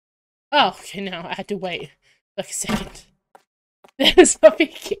 Oh, okay, now I had to wait like a second. There's a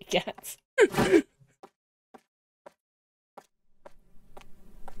big Kit Kat.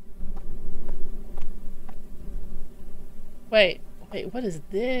 Wait, what is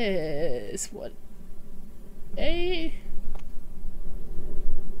this? What? Hey.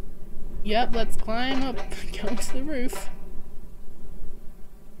 Yep, let's climb up, go to the roof.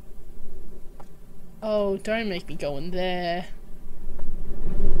 Oh, don't make me go in there.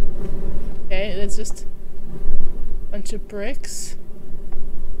 Okay, there's just a bunch of bricks.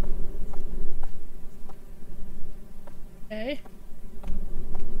 Okay.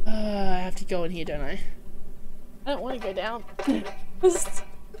 I have to go in here, don't I? I don't want to go down.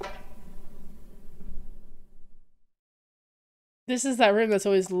 This is that room that's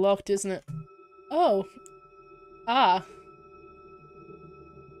always locked, isn't it? Oh. Ah.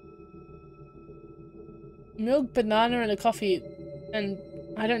 Milk, banana, and a coffee. And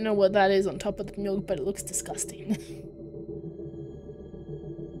I don't know what that is on top of the milk, but it looks disgusting.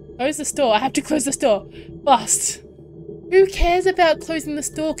 Close the store. I have to close the store. Fast. Who cares about closing the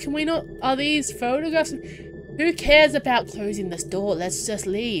store? Can we not? Are these photographs? Who cares about closing the store? Let's just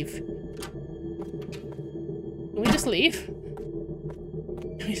leave. Can we just leave?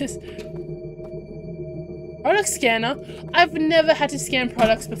 Can we just... Product scanner? I've never had to scan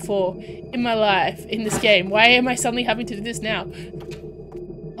products before in my life in this game. Why am I suddenly having to do this now?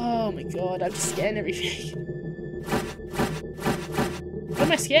 Oh my god, I've scanned everything. What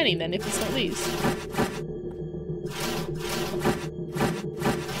am I scanning then if it's not these?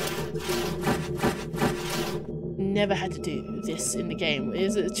 Never had to do this in the game.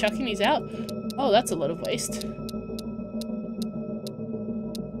 Is it chucking these out? Oh, that's a lot of waste. Is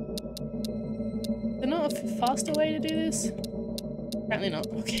there not a faster way to do this? Apparently not.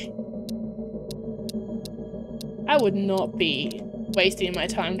 Okay. I would not be wasting my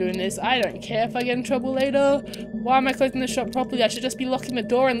time doing this. I don't care if I get in trouble later. Why am I closing the shop properly? I should just be locking the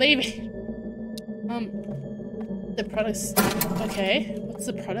door and leaving. The products... Okay. What's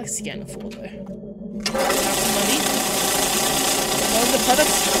the product scanner for, though? Money? What was the product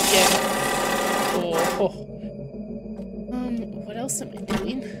scanner for? Oh. What else am I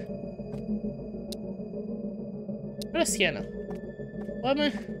doing? Product scanner. What am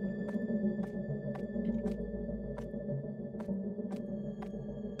I...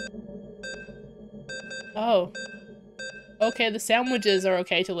 Oh. Okay, the sandwiches are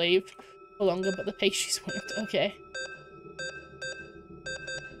okay to leave for longer, but the pastries weren't. Okay.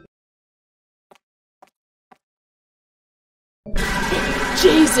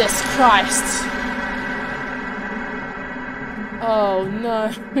 Jesus Christ! Oh no.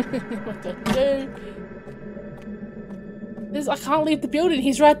 What do I do? I can't leave the building,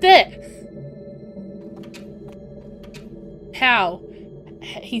 he's right there! How?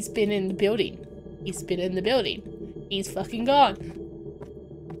 He's been in the building. He's been in the building. He's fucking gone.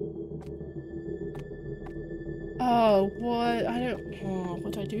 Oh, what? I don't... Oh,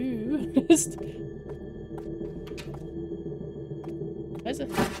 what do I do? Where's it?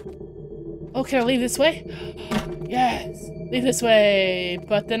 Oh, can I leave this way? Yes! Leave this way!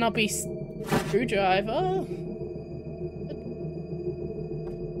 But then I'll be... Screwdriver?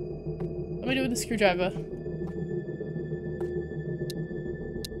 What do I do with the screwdriver?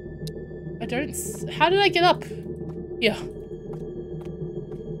 I don't... How did I get up? Yeah.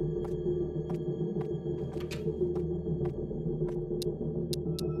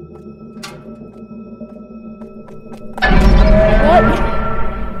 What?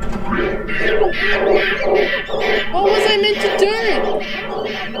 What was I meant to do?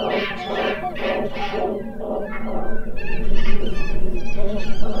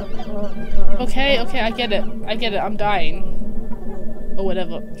 Okay, okay, I get it. I get it. I'm dying. Or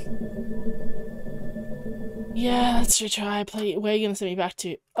whatever. Yeah, let's retry. Play. Where are you gonna send me back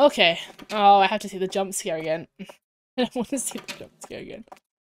to? Okay. Oh, I have to see the jump scare again. I don't want to see the jump scare again.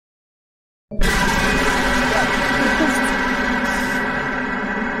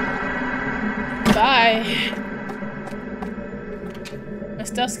 Bye. My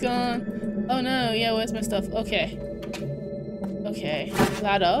stuff's gone. Oh no, yeah, where's my stuff? Okay. Okay.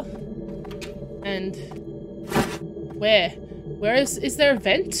 Ladder. And where? Where is there a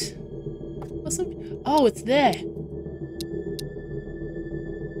vent? Or something? Oh, it's there. How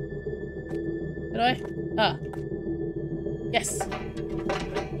do I? Ah. Yes.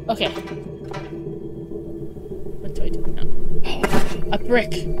 Okay. What do I do now? A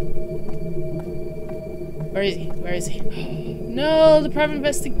brick. Where is he? Where is he? No, the private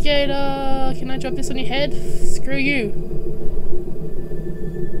investigator! Can I drop this on your head? Screw you.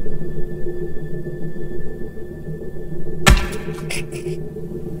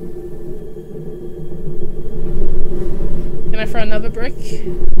 Can I throw another brick?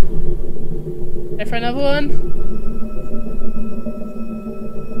 Can I throw another one?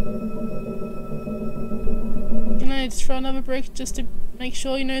 Can I just throw another brick just to make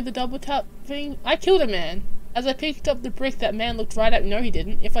sure, you know, the double tap thing? I killed a man. As I picked up the brick, that man looked right at me. No, he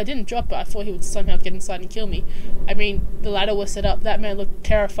didn't. If I didn't drop it, I thought he would somehow get inside and kill me. I mean, the ladder was set up. That man looked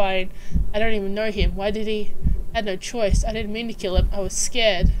terrifying. I don't even know him. Why did he? I had no choice. I didn't mean to kill him. I was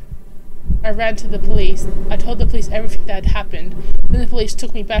scared. I ran to the police. I told the police everything that had happened. Then the police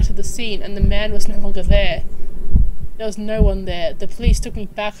took me back to the scene, and the man was no longer there. There was no one there. The police took me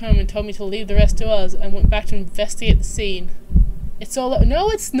back home and told me to leave the rest to us, and went back to investigate the scene. It's all no,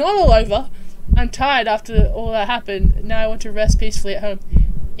 it's not all over. I'm tired after all that happened. Now I want to rest peacefully at home.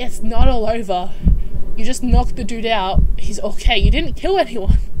 It's not all over. You just knocked the dude out. He's okay. You didn't kill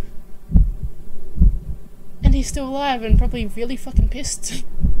anyone. And he's still alive and probably really fucking pissed.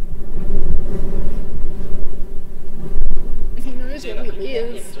 He knows where he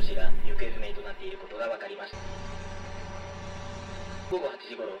is. What's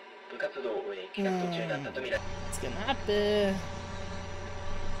gonna happen?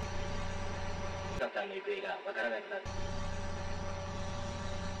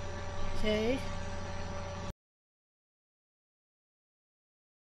 Okay.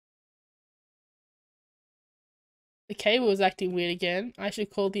 The cable is acting weird again. I should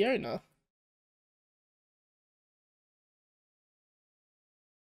call the owner.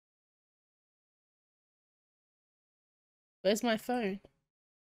 Where's my phone?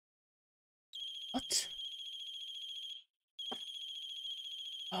 What?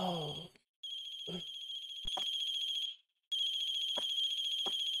 Oh.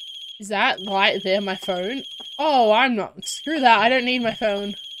 Is that right there, my phone? Oh, I'm not. Screw that. I don't need my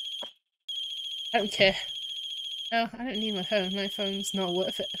phone. I don't care. No, I don't need my phone. My phone's not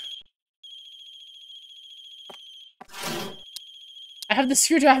worth it. I have the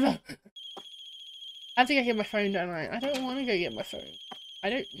screwdriver. I have to go get my phone, don't I? I don't want to go get my phone. I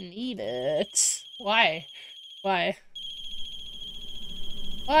don't need it. Why? Why?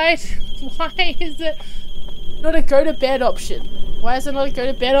 Why? Why is it not a go-to-bed option? Why is it not a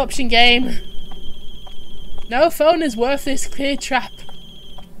go-to-bed option game? No phone is worth this clear trap.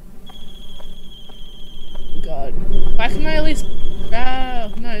 Oh God. Why can I at least...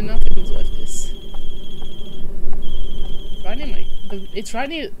 Oh, no, nothing's worth this. Right near my... It's right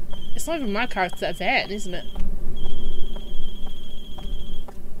near... It's not even my car, it's that van, isn't it?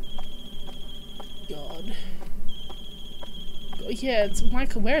 God. Yeah, it's my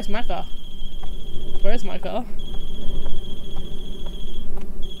car. Where is my car? Where is my car?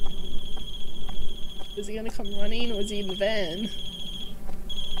 Is he gonna come running or is he in the van?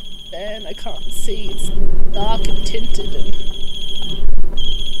 Van, I can't see. It's dark and tinted and...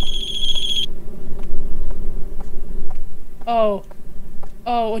 Oh.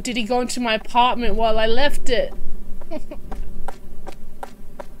 Oh, or did he go into my apartment while I left it?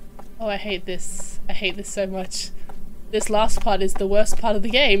 Oh, I hate this. I hate this so much. This last part is the worst part of the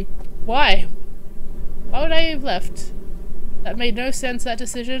game. Why? Why would I have left? That made no sense, that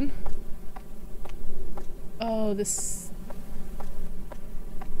decision. Oh, this...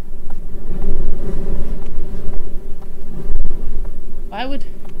 Why would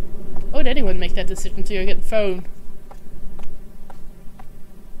anyone make that decision to go get the phone?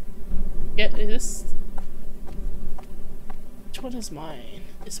 Is this... Which one is mine?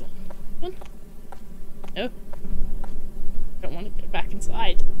 This one. One? No. I don't want to go back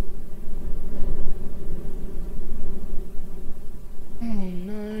inside. Oh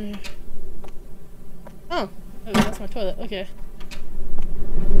no. Oh, that's my toilet. Okay.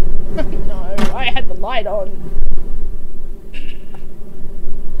 No, I had the light on.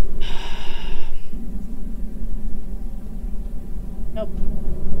 Nope.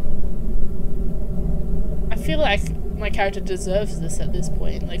 I feel like my character deserves this at this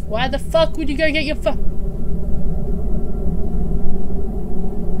point. Like, why the fuck would you go get your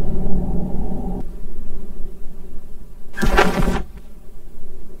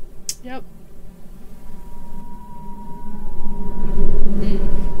Yep.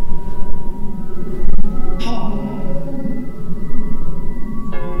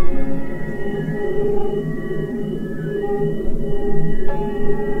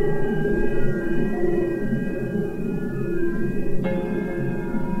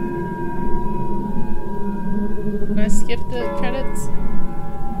 Can I skip the credits?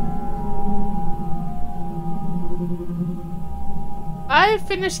 I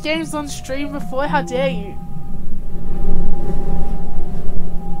finished games on stream before, how dare you?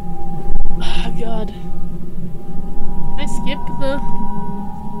 Oh god. Can I skip the...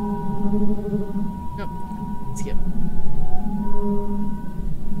 Nope. Skip.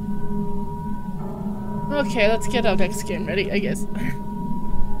 Okay, let's get our next game ready, I guess.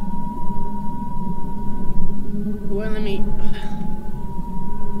 Won't let me...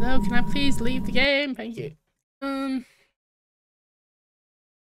 No, can I please leave the game? Thank you.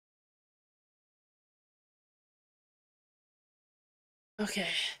 Okay.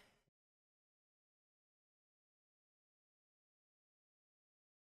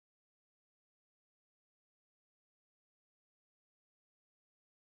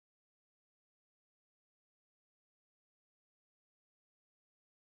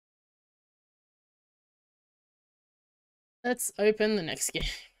 Let's open the next game.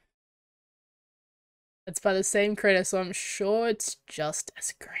 It's by the same creator, so I'm sure it's just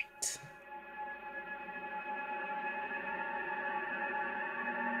as great.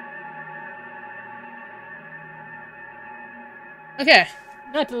 Okay,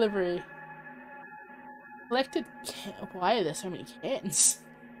 night delivery. Collected can- Why are there so many cans?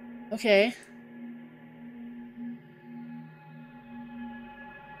 Okay.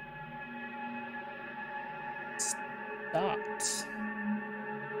 Start.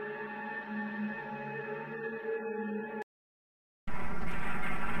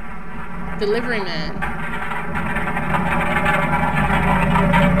 Delivery man.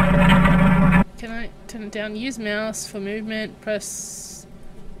 Can I turn it down? Use mouse for movement. Press.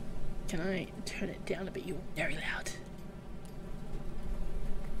 Can I turn it down a bit? You're very loud.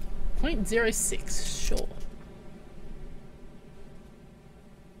 0.06. Sure.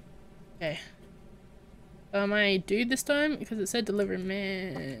 Okay. I do this time because it said delivery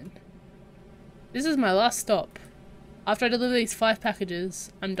man. This is my last stop. After I deliver these 5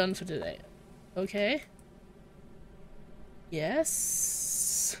 packages, I'm done for today. Okay.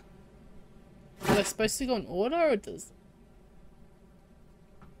 Yes. Am I supposed to go in order or does...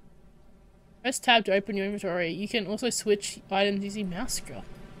 Press tab to open your inventory. You can also switch items using mouse scroll.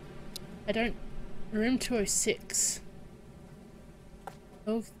 I don't... Room 206.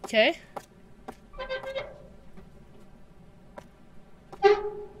 Okay.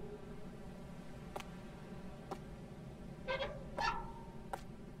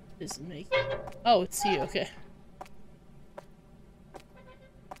 Doesn't make... Oh, it's you, okay.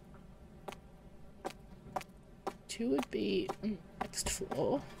 Two would be on the next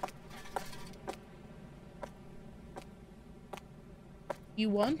floor. You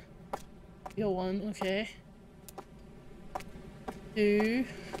won? You're one, okay. 2.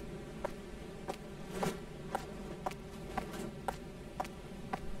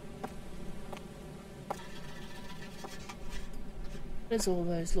 What is all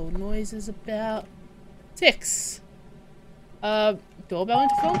those little noises about? 6. Doorbell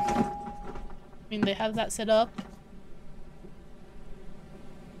intercom? I mean, they have that set up.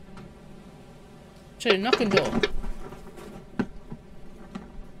 Should knock on door.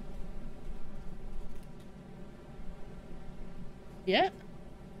 Yeah.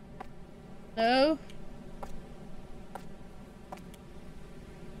 No.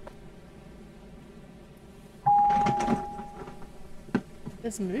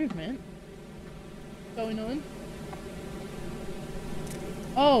 There's movement going on.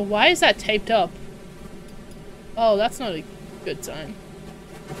 Oh, why is that taped up? Oh, that's not a good sign.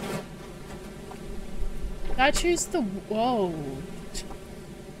 Did I choose the... Whoa.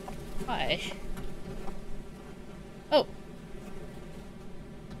 Hi. Oh.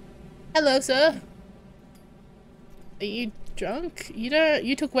 Hello, sir. Are you drunk?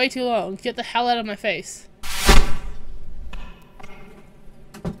 You took way too long. Get the hell out of my face.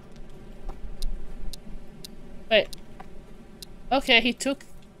 Okay, he took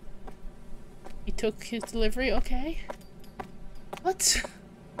his delivery, okay. What?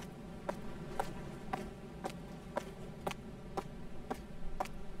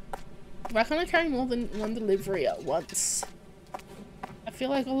 Why can't I carry more than one delivery at once? I feel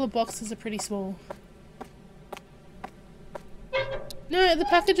like all the boxes are pretty small. No, the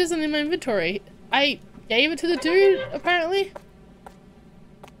package isn't in my inventory. I gave it to the dude, apparently.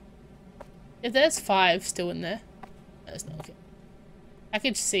 If there's 5 still in there. That's not okay.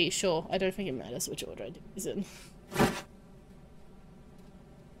 Package C, sure. I don't think it matters which order I do is in.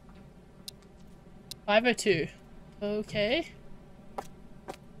 502. Okay.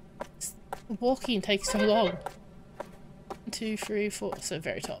 Walking takes so long. 1, 2, 3, 4. So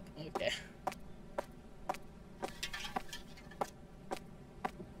very top. Okay.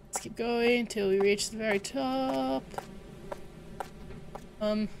 Let's keep going till we reach the very top.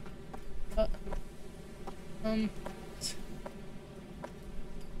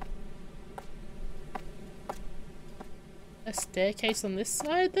 A staircase on this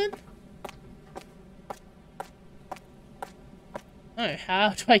side then? Oh, how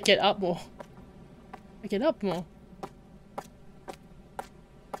do I get up more? I get up more.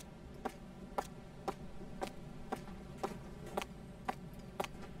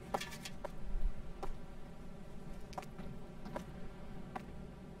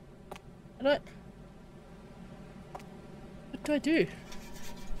 What do I do?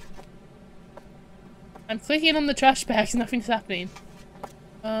 I'm clicking on the trash bags, nothing's happening.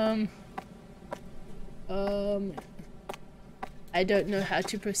 I don't know how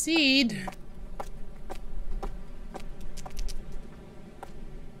to proceed.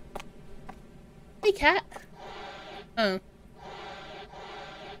 Hey, cat. Oh.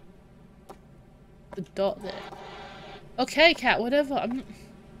 The dot there. Okay, cat, whatever.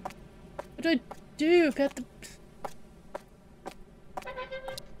 What do I do about the...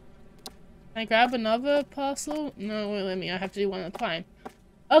 Can I grab another parcel? No, wait, let me. I have to do one at a time.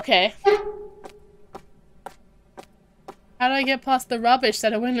 Okay. How do I get past the rubbish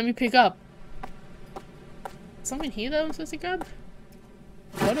that it wouldn't let me pick up? Something here that I'm supposed to grab?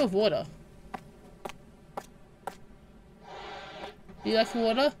 Bottle of water. Do you like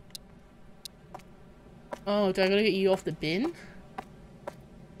water? Oh, do I gotta get you off the bin?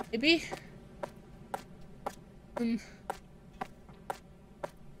 Maybe?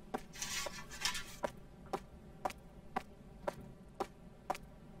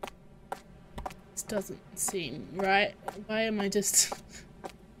 This doesn't seem right. Why am I just...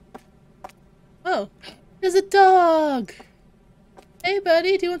 Oh, there's a dog! Hey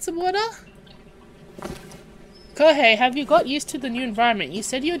buddy, do you want some water? Kohei, have you got used to the new environment? You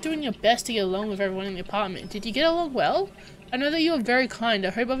said you were doing your best to get along with everyone in the apartment. Did you get along well? I know that you are very kind.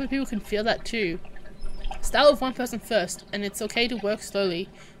 I hope other people can feel that too. Start with one person first, and it's okay to work slowly.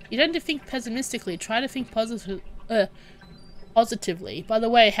 You don't have to think pessimistically. Try to think positively. By the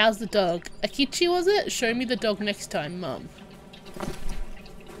way, how's the dog? Akichi, was it? Show me the dog next time, Mum.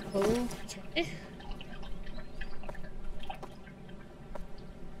 Okay.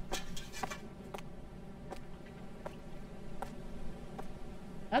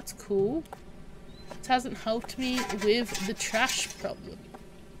 That's cool. This hasn't helped me with the trash problem.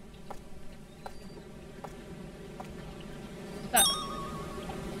 That.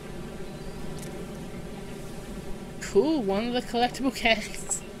 Cool, one of the collectible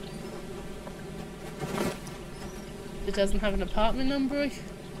cans. It doesn't have an apartment number.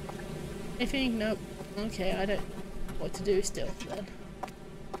 Anything? Nope. Okay, I don't know what to do still then.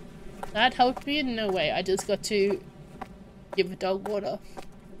 That helped me in no way. I just got to give the dog water.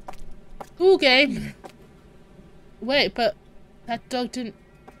 Cool game. Wait, but that dog didn't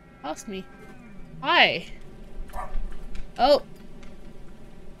ask me. Hi. Oh.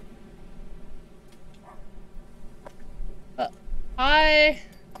 Hi.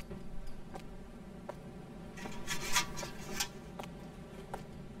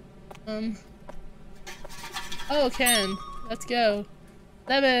 Oh, Ken. Let's go.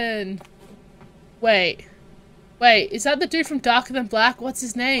 Lemon. Wait. Wait, is that the dude from Darker Than Black? What's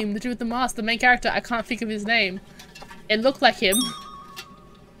his name? The dude with the mask, the main character. I can't think of his name. It looked like him.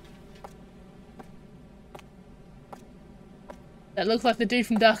 That looked like the dude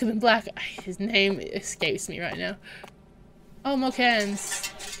from Darker Than Black. His name escapes me right now. Oh, more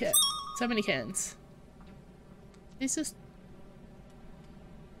cans. Yeah, so many cans. This is...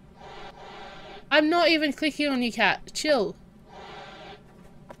 I'm not even clicking on you, cat. Chill.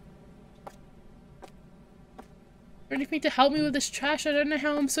 Anything to help me with this trash? I don't know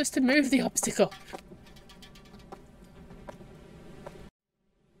how I'm supposed to move the obstacle.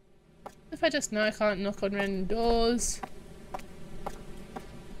 If I just know I can't knock on random doors.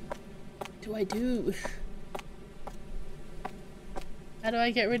 do I do? How do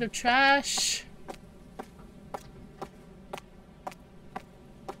I get rid of trash?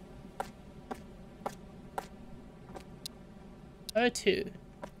 O2.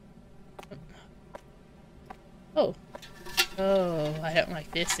 Oh. Oh, I don't like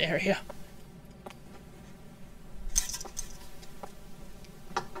this area.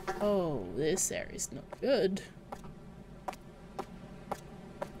 Oh, this area's not good.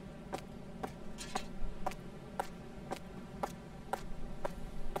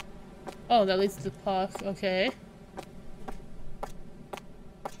 Oh, that leads to the park. Okay.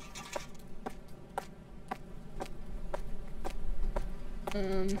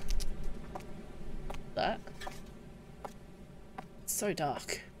 That. It's so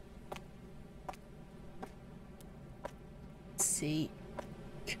dark. Let's see.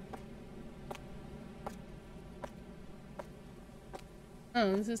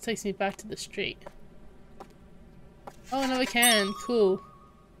 Oh, this just takes me back to the street. Oh, no, I can. Cool.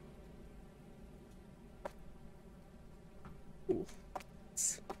 Ooh.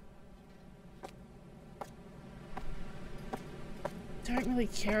 Don't really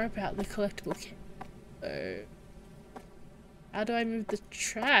care about the collectible so how do I move the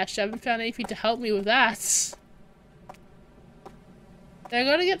trash? I haven't found anything to help me with that. I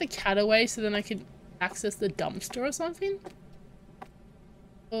gotta get the cat away so then I can access the dumpster or something?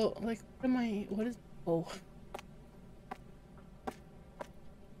 Oh, like, what is, oh.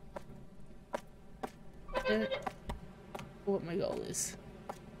 I don't know what my goal is.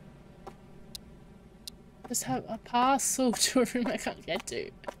 Just have a parcel to a room I can't get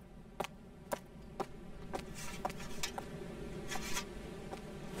to.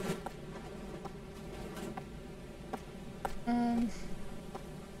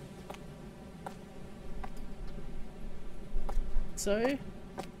 So,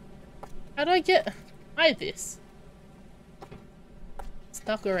 how do I get this?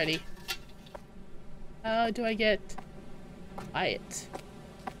 Stuck already. How do I get it?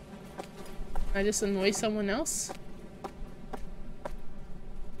 Can I just annoy someone else?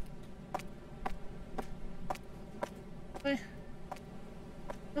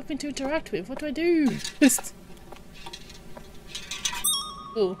 Nothing to interact with. What do I do?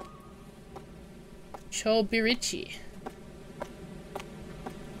 Ooh. Chobirichi.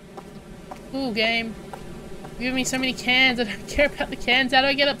 Ooh, game. You give me so many cans. I don't care about the cans. How do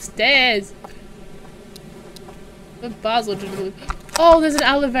I get upstairs? The bars are just... Oh, there's an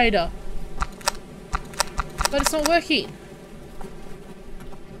elevator. But it's not working.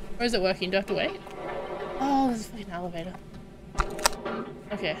 Or is it working? Do I have to wait? Oh, there's a fucking elevator.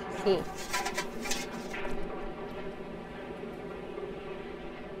 Okay, cool.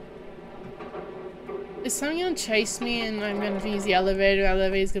 Is someone gonna chase me and I'm gonna use the elevator? The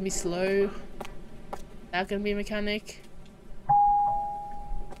elevator's gonna be slow. That gonna be a mechanic.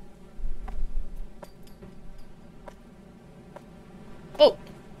 Oh!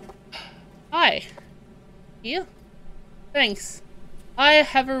 Hi! Here? Thanks. I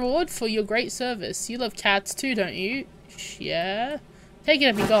have a reward for your great service. You love cats too, don't you? Yeah. Take it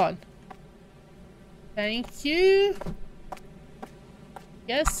and be gone. Thank you.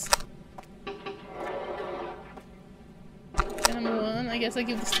 Yes. Number one. I guess I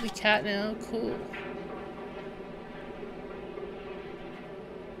give this to the cat now. Cool.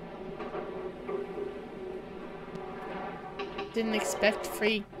 Didn't expect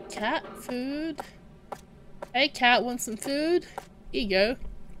free cat food. Hey cat, want some food? Here you go.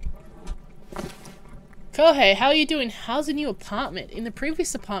 Kohei, how are you doing? How's the new apartment? In the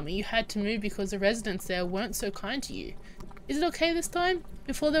previous apartment you had to move because the residents there weren't so kind to you. Is it okay this time?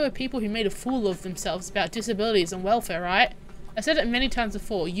 Before there were people who made a fool of themselves about disabilities and welfare, right? I said it many times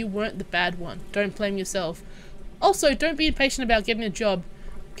before, you weren't the bad one. Don't blame yourself. Also, don't be impatient about getting a job.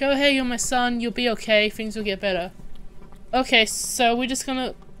 Kohei, you're my son, you'll be okay, things will get better. Okay, so we're just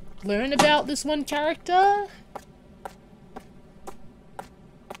gonna learn about this one character?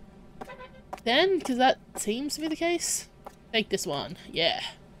 Then, because that seems to be the case. Take this one, yeah.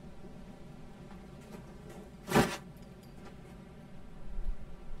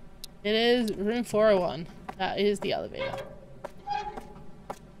 It is room 401. That is the elevator.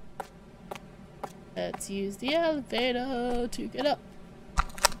 Let's use the elevator to get up.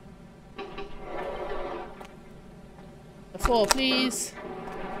 The 4, please.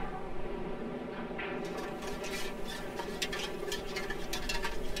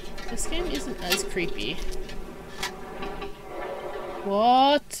 This game isn't as creepy.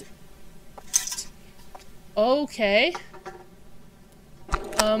 What? Okay.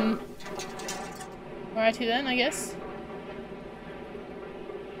 Alrighty then, I guess.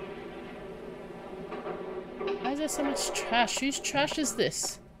 there so much trash? Whose trash is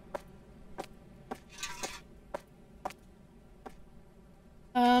this?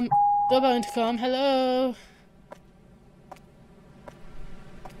 Doorbell intercom, hello?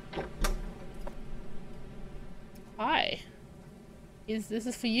 Hi. This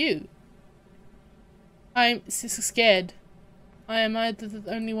is for you. I'm scared. Am I the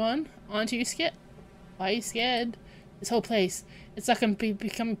only one? Aren't you scared? Why are you scared? This whole place. It's like I'm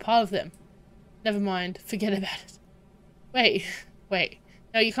becoming part of them. Never mind. Forget about it. Wait.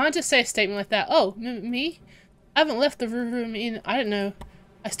 No, you can't just say a statement like that. Oh, me? I haven't left the room in, I don't know.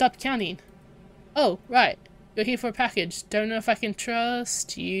 I stopped counting. Oh, right. You're here for a package. Don't know if I can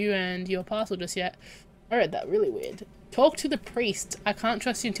trust you and your parcel just yet. I read that really weird. Talk to the priest. I can't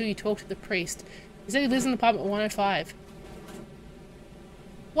trust you until you talk to the priest. He said he lives in apartment 105.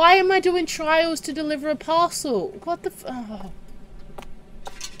 Why am I doing trials to deliver a parcel? What the oh.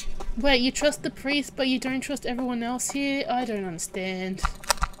 Wait, you trust the priest, but you don't trust everyone else here? I don't understand.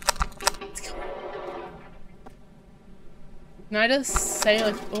 Let's go. Can I just say,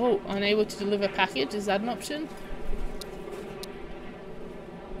 like, oh, unable to deliver package? Is that an option?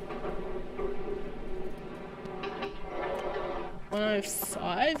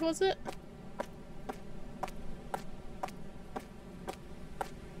 $105, was it?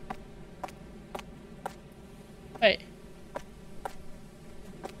 Wait.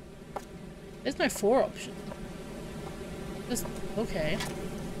 There's no 4 option. Just, okay.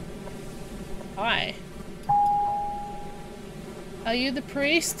 Hi. Are you the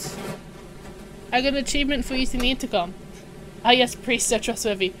priest? I got an achievement for using the intercom. Ah yes, priests are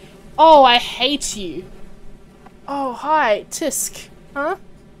trustworthy. Oh, I hate you. Oh, hi, Tisk. Huh?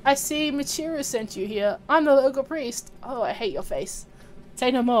 I see Michiru sent you here. I'm the local priest. Oh, I hate your face. Say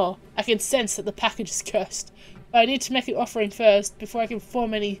no more. I can sense that the package is cursed. But I need to make an offering first before I can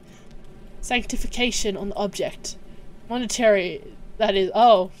perform any sanctification on the object. Monetary, that is.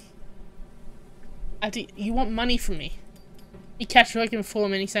 Oh. You want money from me? You cash before I can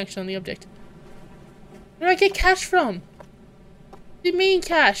perform any sanction on the object. Where do I get cash from? What do you mean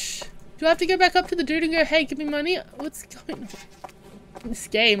cash? Do I have to go back up to the dude and go, hey, give me money? What's going on in this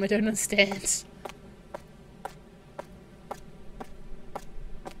game? I don't understand.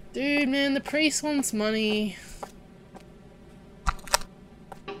 Dude, man, the priest wants money.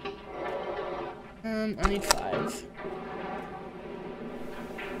 I need 5.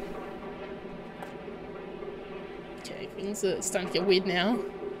 Okay, things are starting to get weird now.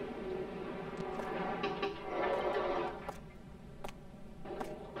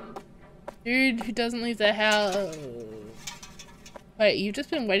 Dude who doesn't leave their house. Wait, you've just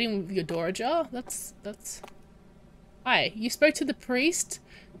been waiting with your door ajar? That's... Hi, you spoke to the priest?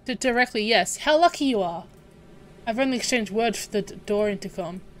 Directly, yes. How lucky you are. I've only exchanged word for the door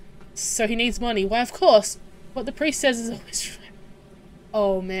intercom. So he needs money. Why, of course. What the priest says is always true.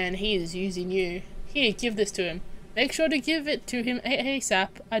 Oh man, he is using you. Here, give this to him. Make sure to give it to him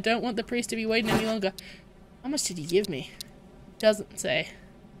ASAP. I don't want the priest to be waiting any longer. How much did he give me? Doesn't say.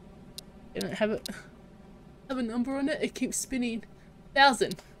 Didn't have a number on it? It keeps spinning.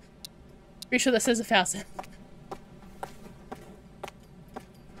 1,000. Pretty sure that says 1,000.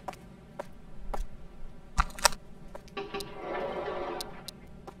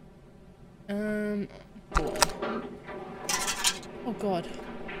 Oh god.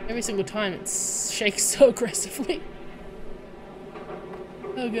 Every single time it shakes so aggressively.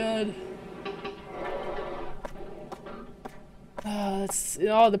 Oh god.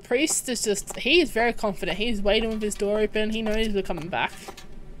 Oh, the priest is just, he is very confident. He's waiting with his door open. He knows we're coming back.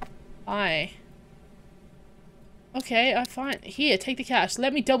 Hi. Okay, I'm fine. Here, take the cash.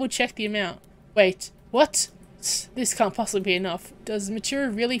 Let me double check the amount. Wait, what? This can't possibly be enough. Does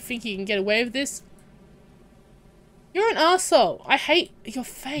Michiru really think he can get away with this? You're an arsehole. I hate your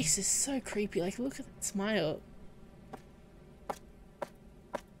face. Is so creepy. Like, look at that smile.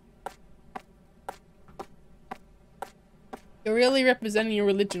 You're really representing your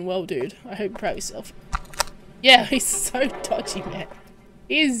religion well, dude. I hope you're proud of yourself. Yeah, he's so dodgy, man.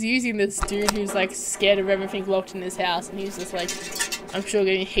 He is using this dude who's like scared of everything locked in his house, and he's just like, I'm sure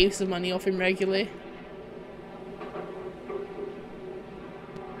getting heaps of money off him regularly.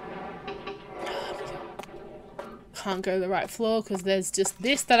 Can't go to the right floor because there's just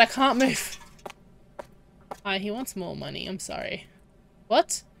this that I can't move. He wants more money. I'm sorry.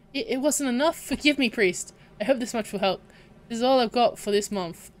 What? It wasn't enough? Forgive me, priest. I hope this much will help. This is all I've got for this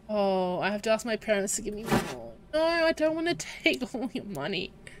month. Oh, I have to ask my parents to give me more. No, I don't want to take all your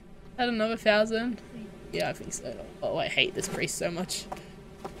money. Is that another 1,000? Yeah, I think so. Oh, I hate this priest so much.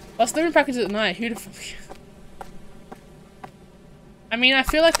 I was delivering packages at night. Who the fuck? I mean, I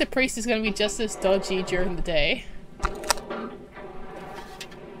feel like the priest is going to be just as dodgy during the day.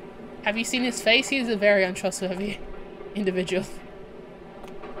 Have you seen his face? He's a very untrustworthy individual.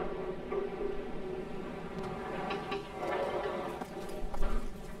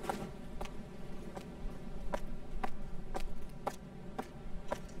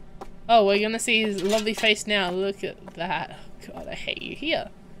 Oh, we're gonna see his lovely face now. Look at that. Oh, God, I hate you. Here.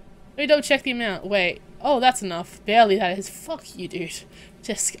 Let me double check the amount. Wait. Oh, that's enough. Barely that is. Fuck you, dude.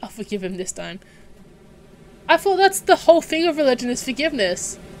 Just, I'll forgive him this time. I thought that's the whole thing of religion is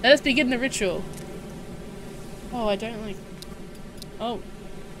forgiveness. Let us begin the ritual. Oh, I don't like... Oh.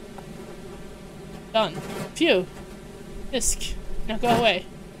 Done. Phew. Fisk. Now go away.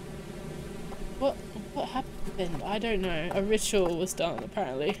 What happened? I don't know. A ritual was done,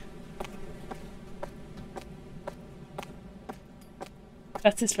 apparently.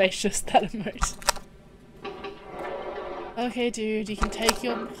 That's his face, just that emote. Okay, dude, you can take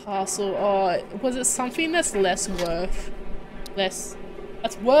your parcel. Oh, was it something that's less worth? That's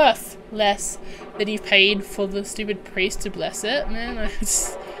worth less than you paid for the stupid priest to bless it? Man, I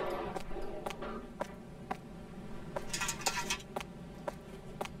just...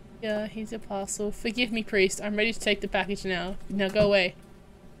 Yeah, here's your parcel. Forgive me, priest. I'm ready to take the package now. Now go away.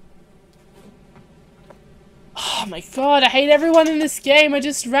 Oh my god, I hate everyone in this game. I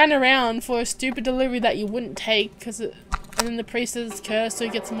just ran around for a stupid delivery that you wouldn't take because it... And then the priest says it's cursed so he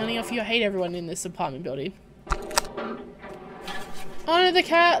gets money off you. I hate everyone in this apartment building. Oh no, the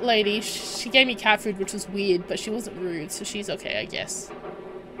cat lady. She gave me cat food, which was weird, but she wasn't rude, so she's okay, I guess.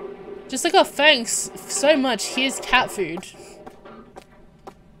 Just like, oh, thanks so much. Here's cat food.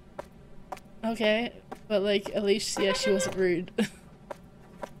 Okay, but like, at least, yeah, she wasn't rude.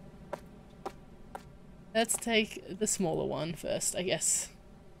 Let's take the smaller one first, I guess.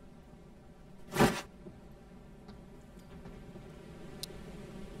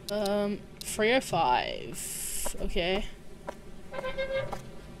 305. Okay.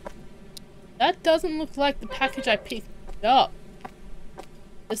 That doesn't look like the package I picked up.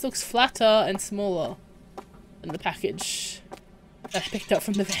 This looks flatter and smaller than the package that I picked up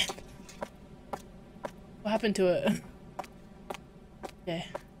from the van. What happened to it? Okay.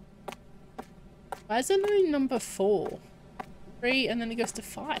 Why is it only number 4? 3 and then it goes to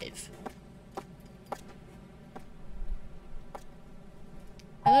 5.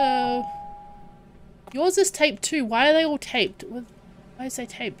 Hello? Yours is taped too. Why are they all taped? Why is they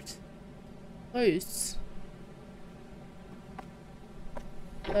taped? Closed.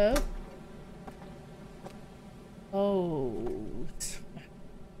 Hello? Oh.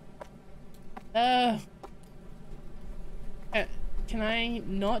 Can I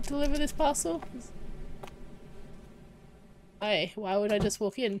not deliver this parcel? Hey, why would I just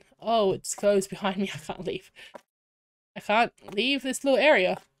walk in? Oh, it's closed behind me. I can't leave. I can't leave this little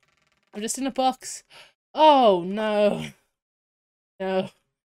area. I'm just in a box. Oh, no. No.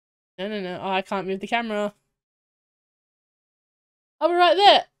 No, no, no. Oh, I can't move the camera. I'll be right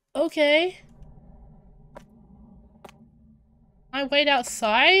there. Okay. Can I wait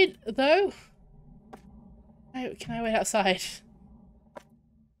outside, though? Can I wait outside?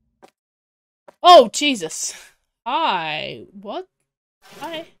 Oh, Jesus. Hi. What?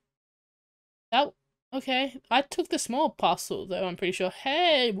 Hi. Oh, okay. I took the small parcel, though, I'm pretty sure.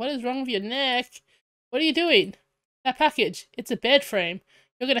 Hey, what is wrong with your neck? What are you doing? That package. It's a bed frame.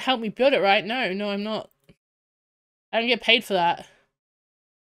 You're gonna help me build it, right? No, no, I'm not. I don't get paid for that.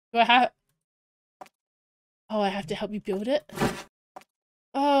 Do I have... Oh, I have to help you build it?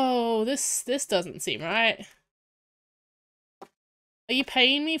 Oh, this doesn't seem right. Are you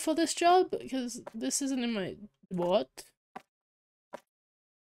paying me for this job? Because this isn't in my... What?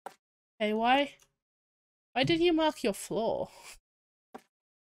 Hey, why did you mark your floor?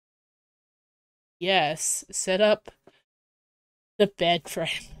 Yes, set up the bed frame.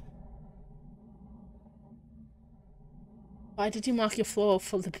 Why did you mark your floor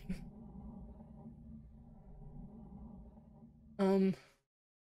for the...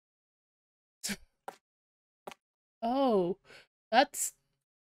 Oh, that's...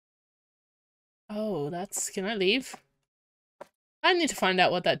 Oh, that's... Can I leave? I need to find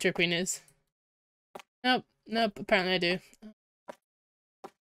out what that dripping is. Nope, nope, apparently I do.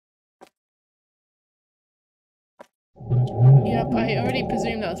 Yep, I already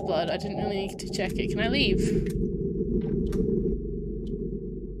presumed that was blood. I didn't really need to check it. Can I leave?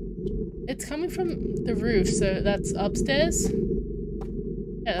 It's coming from the roof, so that's upstairs?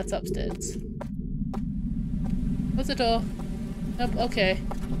 Yeah, that's upstairs. Close the door. Nope, okay.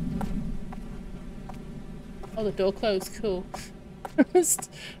 Oh, the door closed. Cool.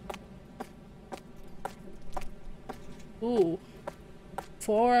 Ooh.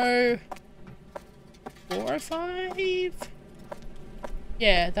 405?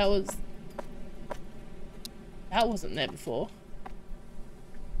 Yeah, that wasn't there before.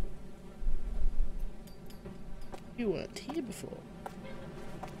 You weren't here before.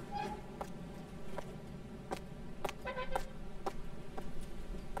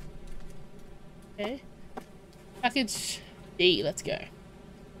 Okay. Package D, let's go.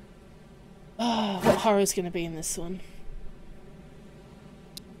 Oh, what horror is going to be in this one?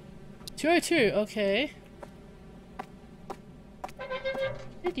 202, okay. How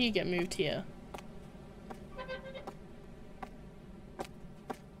did you get moved here?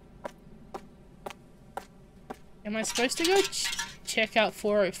 Am I supposed to go check out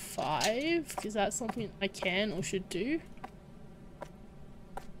 405? Is that something I can or should do?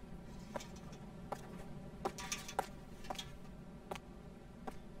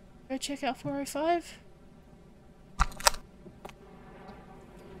 Go check out 405?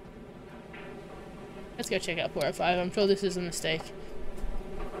 Let's go check out 405. I'm sure this is a mistake.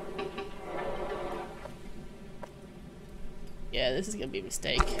 Yeah, this is gonna be a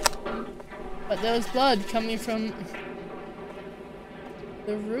mistake. But there was blood coming from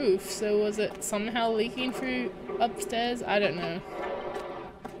the roof, so was it somehow leaking through upstairs? I don't know.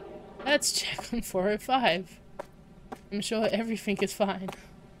 Let's check on 405. I'm sure everything is fine.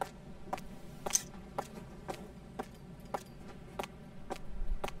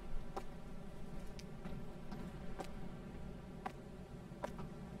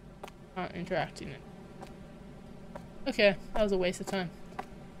 Not interacting it. Okay, that was a waste of time.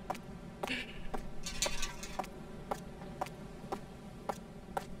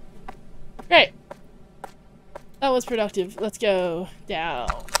 Great. That was productive. Let's go down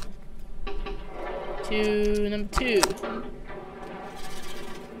to number 2.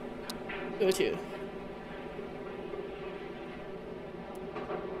 202.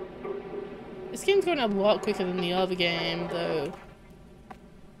 This game's going a lot quicker than the other game, though.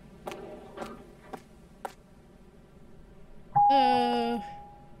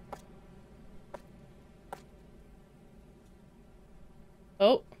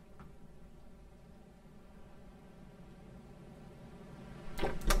 Oh.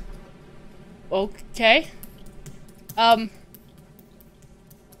 Okay.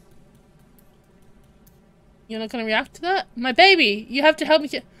 You're not gonna react to that? My baby! You have to help me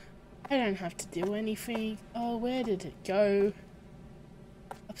get— I don't have to do anything. Oh, where did it go?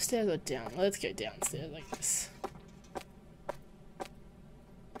 Upstairs or down? Let's go downstairs like this.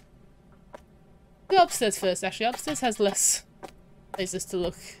 Go upstairs first, actually. Upstairs has less places to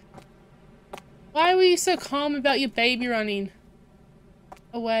look. Why were you so calm about your baby running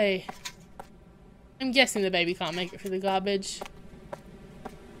away? I'm guessing the baby can't make it through the garbage.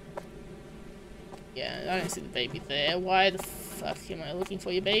 Yeah, I don't see the baby there. Why the fuck am I looking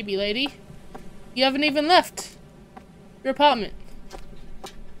for your baby, lady? You haven't even left your apartment.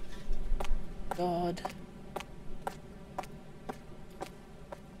 God.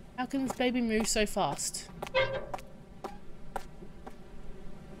 How can this baby move so fast?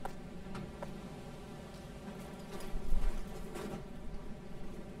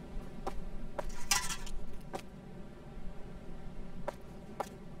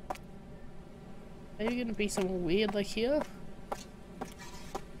 Are you gonna be somewhere weird like here?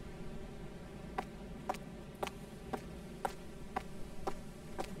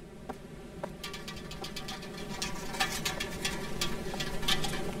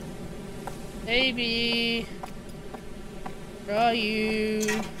 Baby, where are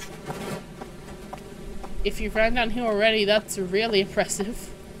you? If you've ran down here already, that's really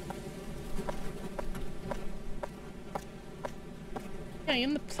impressive. Yeah, you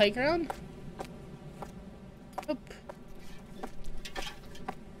in the playground? Nope.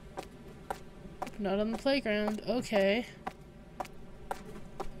 Not on the playground. Okay.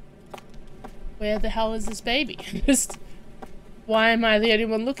 Where the hell is this baby? Just, why am I the only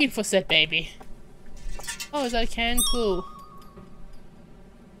one looking for said baby? Oh, is that a can? Cool.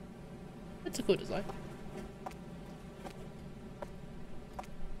 That's a cool design.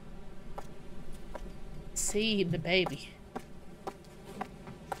 See the baby.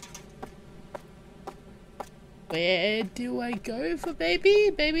 Where do I go for baby?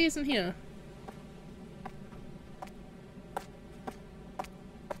 Baby isn't here.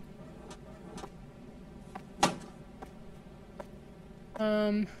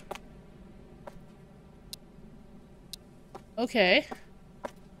 Okay.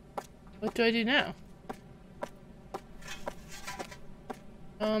 What do I do now?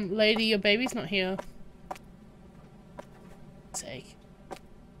 Lady, your baby's not here. Sake.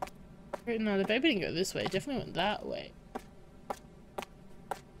 No, the baby didn't go this way. It definitely went that way.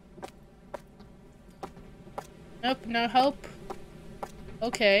 Nope, no help.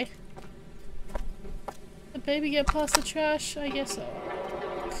 Okay. The baby get past the trash? I guess so.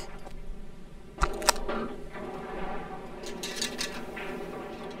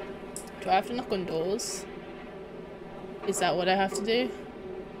 Do I have to knock on doors? Is that what I have to do?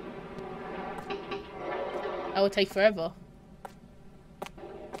 That would take forever.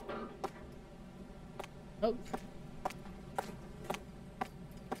 Nope.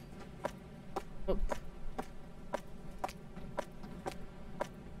 Nope.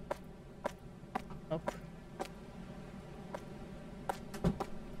 Nope.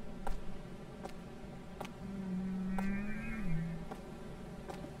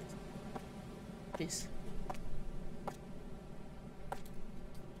 Please.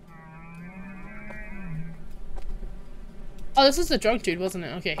 Oh, this was the drunk dude, wasn't it?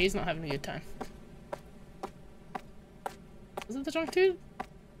 Okay, he's not having a good time. Was it the drunk dude?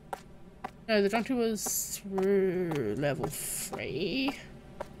 No, the drunk dude was through level 3.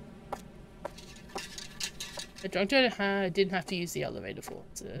 The drunk dude didn't have to use the elevator for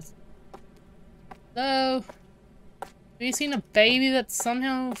it. Hello? Have you seen a baby that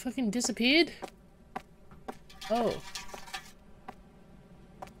somehow fucking disappeared? Oh.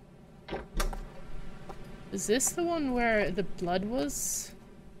 Is this the one where the blood was?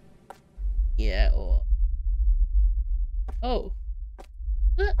 Yeah, or... Oh.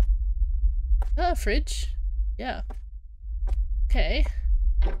 Is that a fridge? Yeah. Okay.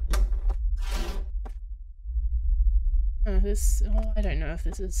 Oh, this... Oh, I don't know if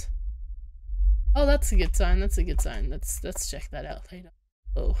this is... Oh, that's a good sign. That's a good sign. Let's check that out later.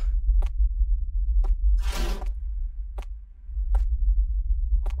 Oh.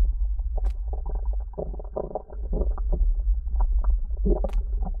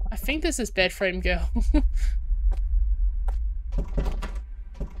 I think this is bed frame girl.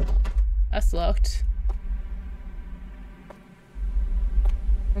 That's locked.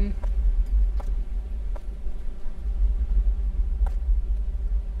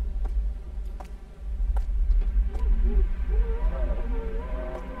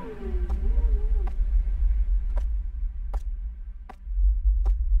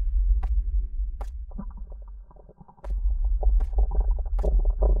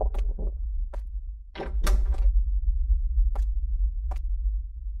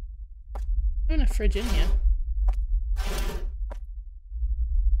 There's a fridge in here.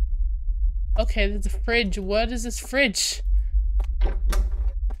 Okay, there's a fridge. What is this fridge?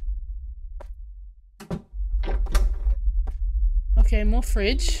 Okay, more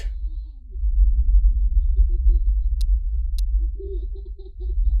fridge.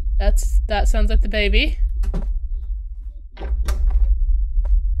 That sounds like the baby.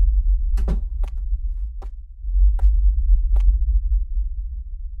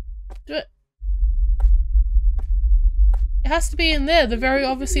 Do it. It has to be in there. The very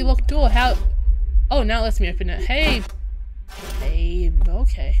obviously locked door. How? Oh, now it lets me open it. Hey, babe.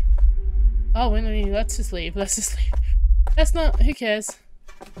 Okay. Oh, let's just leave. Let's just leave. That's not. Who cares?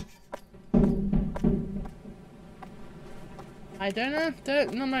 I don't know.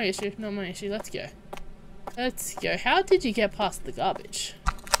 Not my issue. Not my issue. Let's go. Let's go. How did you get past the garbage?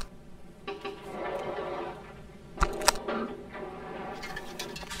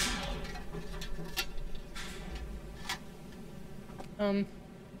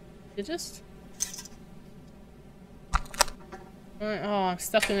 You just... Alright, oh, I'm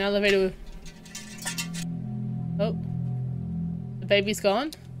stuck in the elevator with... Oh. The baby's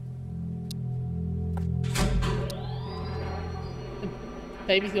gone? The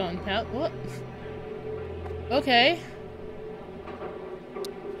baby's gone. How? What? Okay.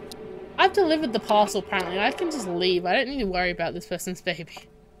 I've delivered the parcel apparently. I can just leave. I don't need to worry about this person's baby.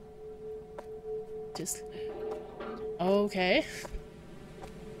 Just... Okay.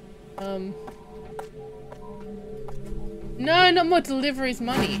 No, not more deliveries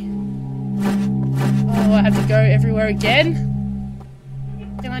money. Oh, I have to go everywhere again?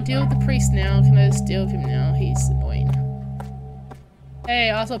 Can I deal with the priest now? Can I just deal with him now? He's annoying.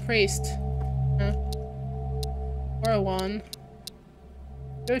 Hey, arsehole priest. Huh? 401.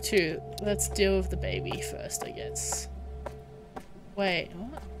 Go to. Let's deal with the baby first, I guess. Wait,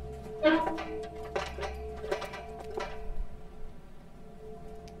 what?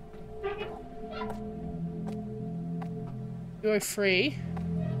 You're free.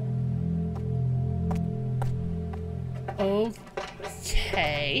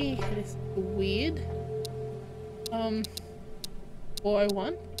 Okay. That is weird.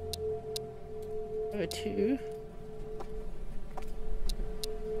 401. 402.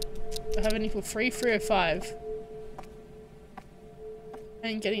 Do I have any for free? 305. I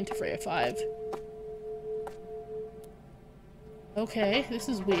ain't getting to 305. Okay, this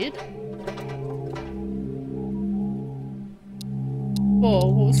is weird. 4,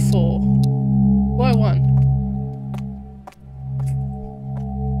 what was 4? 401.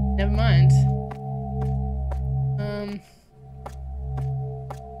 Never mind.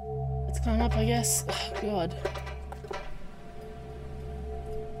 Let's climb up, I guess. Oh, God.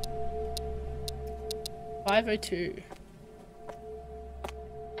 502.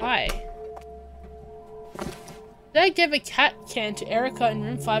 Hi. Did I give a cat can to Erica in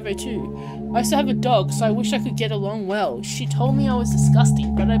room 502? I also have a dog, so I wish I could get along well. She told me I was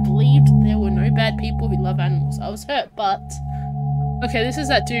disgusting, but I believed there were no bad people who love animals. I was hurt, but... Okay, this is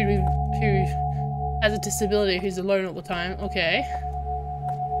that dude who has a disability who's alone all the time. Okay.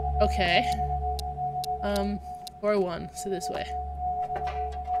 Okay. 401, so this way.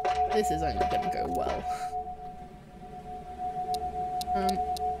 This is only gonna go well.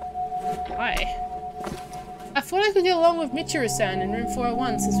 Hi. I thought I could get along with Michiru-san in room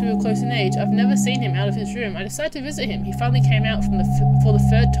 401 since we were close in age. I've never seen him out of his room. I decided to visit him. He finally came out for the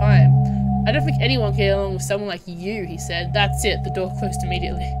 3rd time. I don't think anyone can get along with someone like you, he said. That's it. The door closed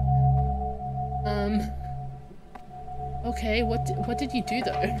immediately. Okay, what did you do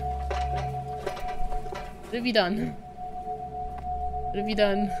though? What have you done? What have you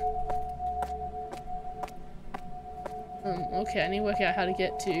done? Okay, I need to work out how to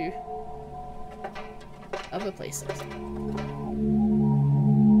get to other places.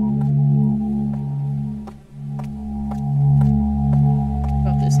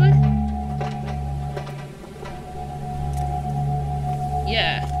 Up this way?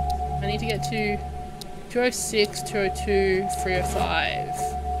 Yeah. I need to get to 206, 202, 305.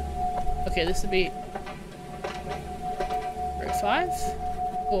 Okay, this would be 305?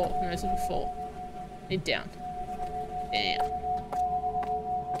 4. No, this would be 4. Need down. Damn.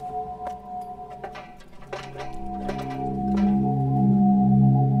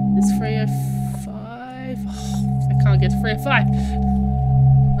 This 305. Oh, I can't get to 305.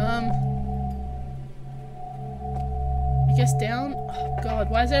 I guess down. Oh god,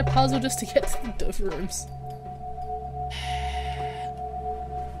 why is there a puzzle just to get to the rooms?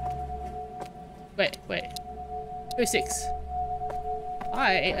 Wait. 06.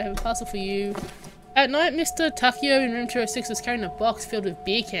 Hi, I have a parcel for you. At night, Mr. Takio in room 206 was carrying a box filled with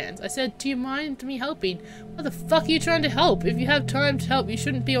beer cans. I said, do you mind me helping? What the fuck are you trying to help? If you have time to help, you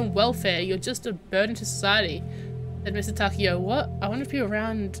shouldn't be on welfare. You're just a burden to society. Said Mr. Takio. What? I wonder if people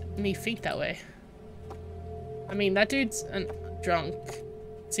around me think that way. I mean, that dude's drunk.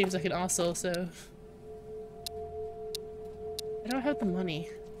 Seems like an arsehole, so... I don't have the money.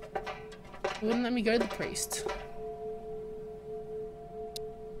 He wouldn't let me go to the priest.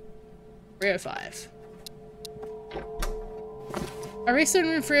 305. Arisa in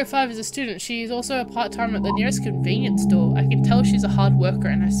room 305 is a student. She is also a part-timer at the nearest convenience store. I can tell she's a hard worker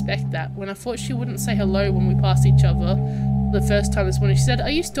and I respect that. When I thought she wouldn't say hello when we passed each other the first time this morning, she said,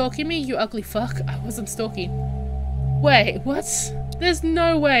 "Are you stalking me, you ugly fuck?" I wasn't stalking. Wait, what? There's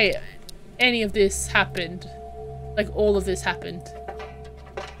no way any of this happened. Like, all of this happened.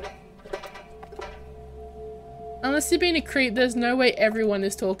 Unless you're being a creep, there's no way everyone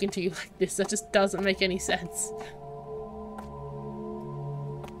is talking to you like this. That just doesn't make any sense.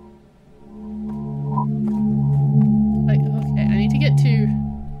 Like, okay, I need to get to...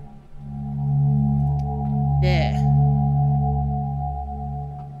 there.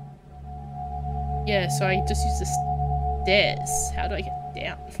 Yeah, so I just use the stairs. How do I get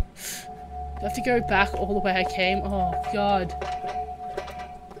down? Do I have to go back all the way I came? Oh, God.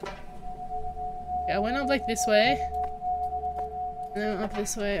 I went up like this way, and then up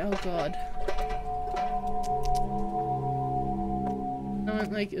this way. Oh god. I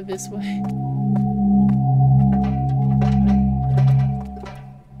went like this way.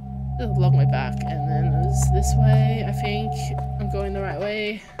 Just along my back, and then it was this way. I think I'm going the right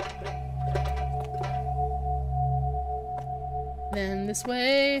way. Then this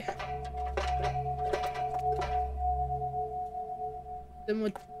way. Then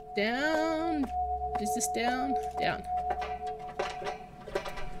we're down. Is this down? Down.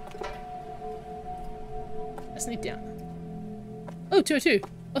 Let's need down. Oh, 202.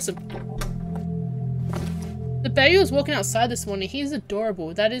 Awesome. The baby was walking outside this morning. He's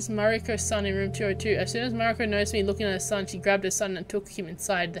adorable. That is Mariko's son in room 202. As soon as Mariko noticed me looking at her son, she grabbed her son and took him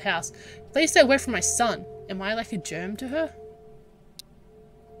inside the house. Please stay away from my son. Am I like a germ to her?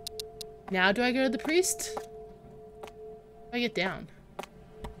 Now do I go to the priest? How do I get down?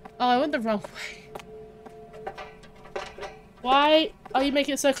 Oh, I went the wrong way. Why are you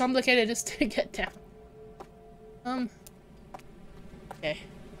making it so complicated just to get down? Okay.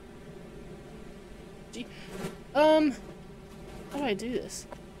 How do I do this?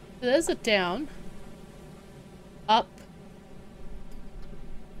 So there's a down. Up.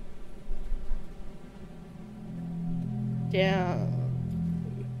 Down.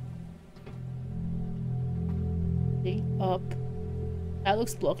 Up. That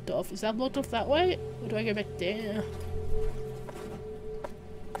looks blocked off. Is that blocked off that way? Or do I go back down?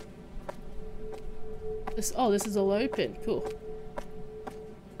 This, oh, this is all open. Cool.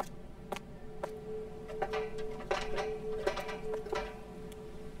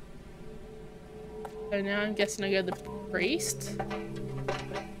 So now I'm guessing I go to the priest.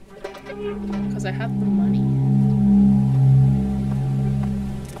 Because I have the money.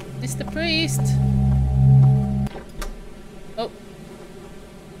 It's the priest! Oh.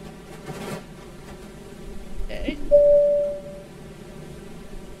 Okay.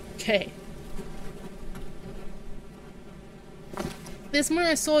 Okay. This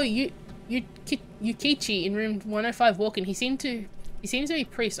morning I saw Yukichi in room 105 walking. He seems to be a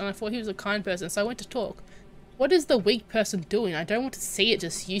priest, and I thought he was a kind person, so I went to talk. What is the weak person doing? I don't want to see it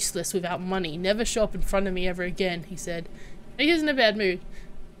just useless without money. Never show up in front of me ever again, he said. He's in a bad mood.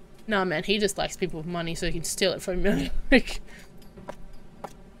 Nah, man, he just likes people with money so he can steal it from you. Like,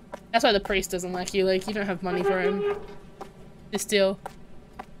 that's why the priest doesn't like you. Like, you don't have money for him to steal.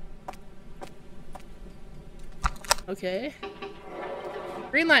 Okay.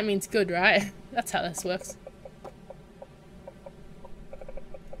 Green light means good, right? That's how this works.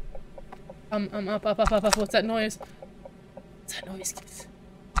 Up. What's that noise? What's that noise, kids?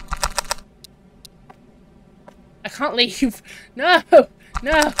 I can't leave. No!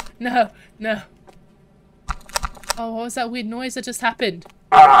 No! No! No! Oh, what was that weird noise that just happened?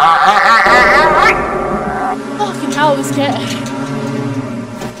 Fucking hell, this cat.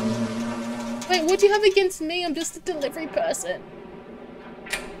 Wait, what do you have against me? I'm just a delivery person.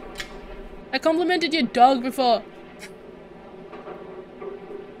 I complimented your dog before.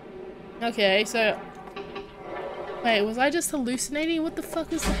 Okay, so... Wait, was I just hallucinating? What the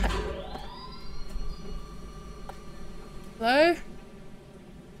fuck was that? Hello?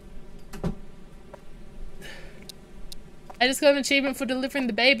 I just got an achievement for delivering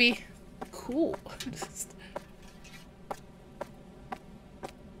the baby. Cool.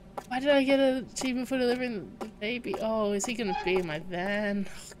 Why did I get an achievement for delivering the baby? Oh, is he gonna be in my van?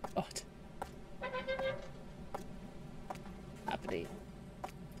 Oh, God. Happening.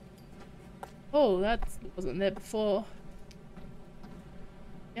 Oh, that wasn't there before.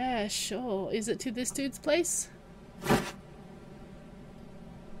 Yeah, sure. Is it to this dude's place?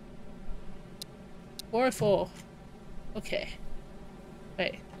 404. Okay.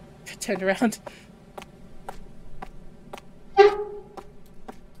 Wait. I turned around.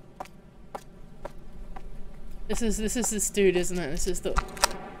 This is this dude, isn't it? This is the...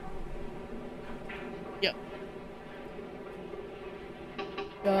 Yep.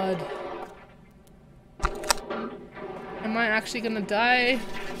 God. Am I actually gonna die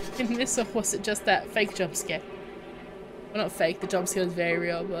in this, or was it just that fake jump scare? Well, not fake, the jump scare is very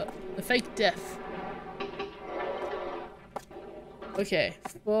real, but the fake death. Okay,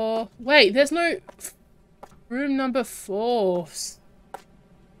 4. Wait, there's no room number 4.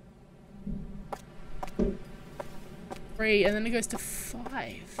 3, and then it goes to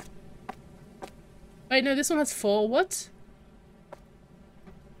 5. Wait, no, this one has 4. What?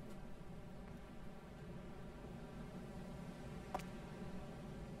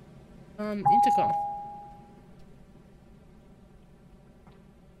 Intercom.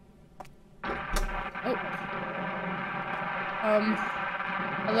 Oh.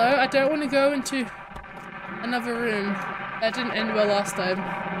 Hello? I don't want to go into another room. That didn't end well last time.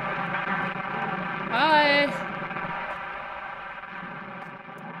 Hi!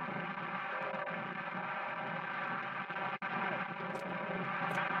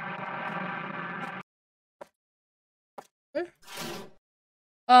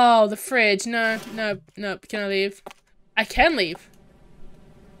 Oh, the fridge. No. Can I leave? I can leave.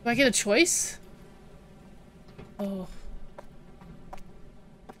 Do I get a choice? Oh.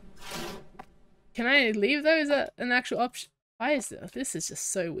 Can I leave though? Is that an actual option? Why is this? This is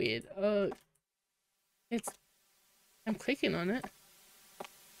just so weird. Oh. I'm clicking on it.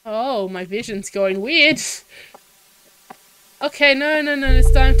 Oh, my vision's going weird. Okay, no.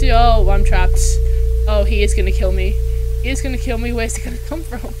 It's time to... Oh, I'm trapped. Oh, he is gonna kill me. He is gonna kill me. Where's he gonna come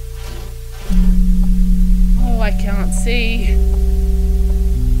from? Oh, I can't see.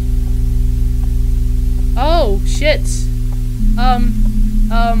 Oh, shit.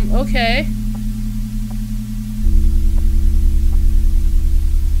 Okay.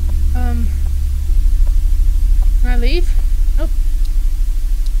 Can I leave? Nope.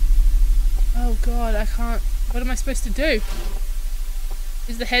 Oh god, I can't. What am I supposed to do?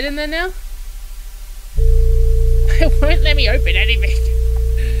 Is the head in there now? It won't let me open anything.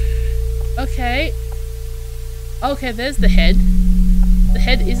 Okay. Okay, there's the head. The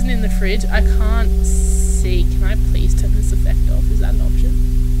head isn't in the fridge. I can't see. Can I please turn this effect off? Is that an option?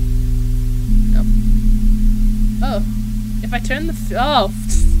 No. Oh. If I turn the oh.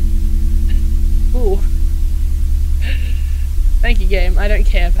 Ooh. Thank you, game. I don't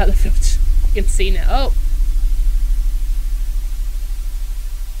care about the filter. I can see now. Oh.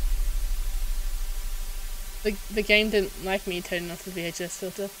 The game didn't like me turning off the VHS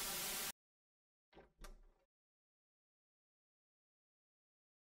filter.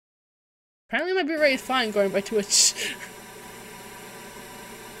 Apparently my bitrate is fine going by Twitch.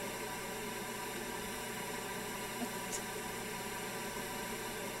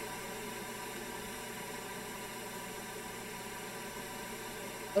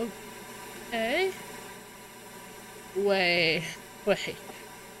 Okay. Wait.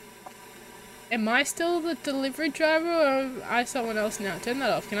 Am I still the delivery driver or am I someone else now? Turn that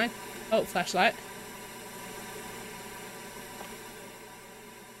off. Can I? Oh, flashlight.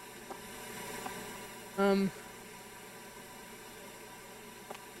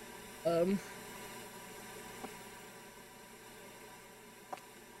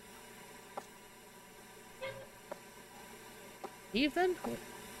 Eve then?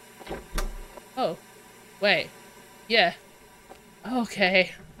 Oh. Wait. Yeah.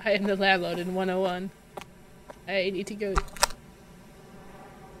 Okay. I am the landlord in 101. I need to go.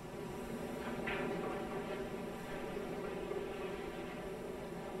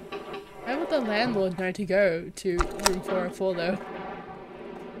 How would the landlord know to go to room 404 though?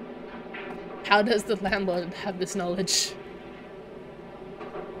 How does the landlord have this knowledge?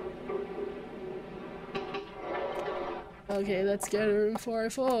 Okay, let's go to room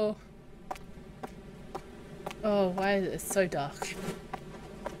 404. Oh, why is it so dark?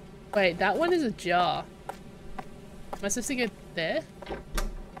 Wait, that one is ajar. Am I supposed to go there?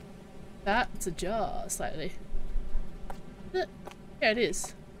 That's ajar, slightly. Yeah, it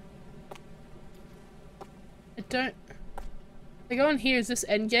is. I don't... They go on here, is this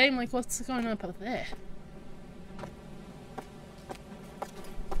endgame? Like, what's going on up there?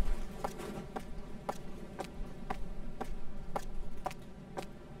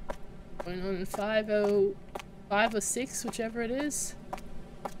 Going on in 505 or 6, whichever it is.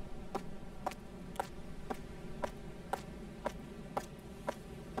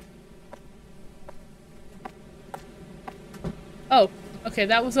 Oh, okay,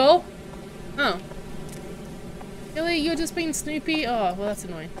 that was all? Oh. Really? You're just being snoopy? Oh, well that's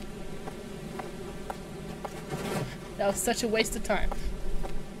annoying. That was such a waste of time.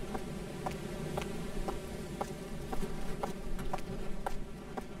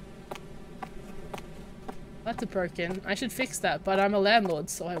 That's broken. I should fix that, but I'm a landlord,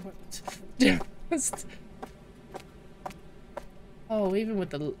 so I won't. Oh, even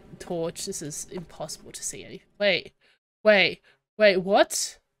with the torch, this is impossible to see anything. Wait,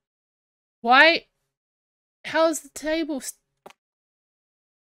 what? Why? How's the table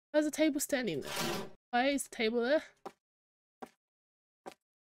standing there? Why is the table there?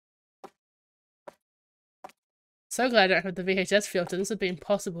 So glad I don't have the VHS filter. This would be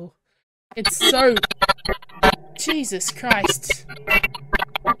impossible. It's so... Jesus Christ.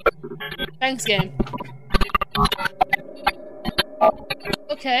 Thanks, game.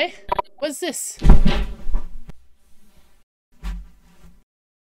 Okay. What's this?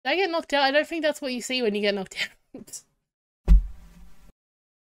 Did I get knocked out? I don't think that's what you see when you get knocked out.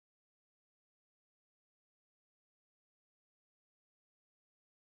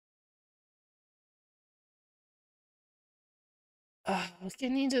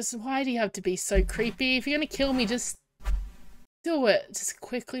 Can you just... Why do you have to be so creepy? If you're gonna kill me, just... do it. Just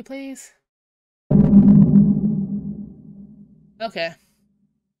quickly, please. Okay.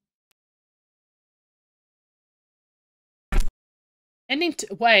 Ending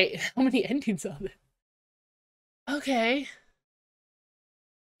wait, how many endings are there? Okay. I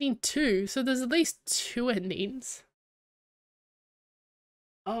mean 2, so there's at least 2 endings.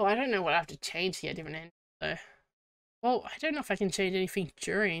 Oh, I don't know what I have to change to get different endings though. Well, I don't know if I can change anything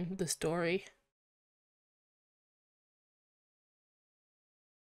during the story.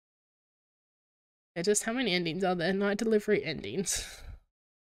 Yeah, just how many endings are there? Night delivery endings.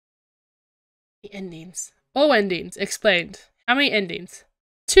 The endings. All endings explained. How many endings?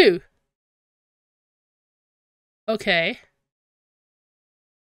 2. Okay.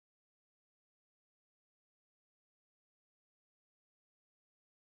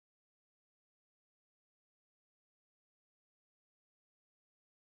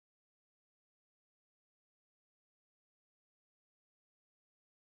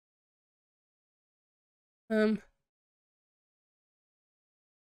 Um.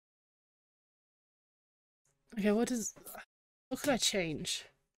 Okay, what could I change?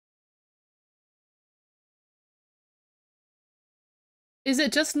 Is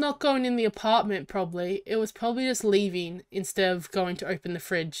it just not going in the apartment, probably? It was probably just leaving instead of going to open the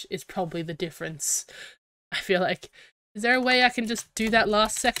fridge is probably the difference. I feel like. Is there a way I can just do that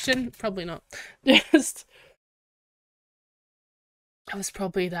last section? Probably not. Just... It was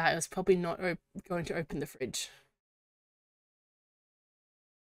probably that. It was probably not going to open the fridge.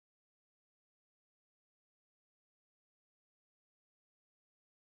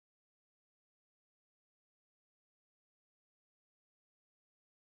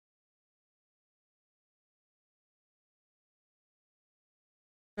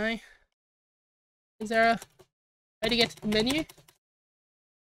 No? Is there a way to get to the menu?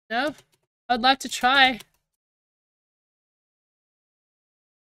 No? I'd like to try.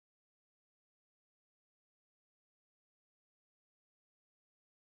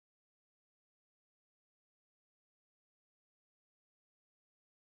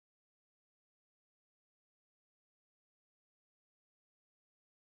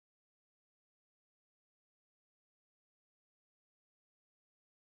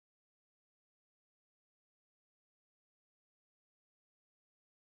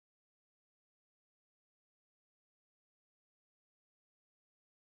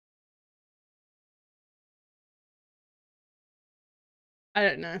 I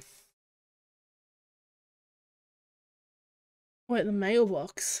don't know. Wait, the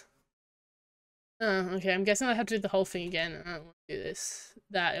mailbox. Oh, okay. I'm guessing I have to do the whole thing again. I don't want to do this.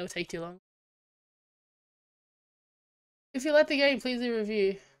 It'll take too long. If you like the game, please leave a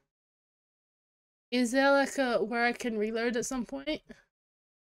review. Is there like a where I can reload at some point?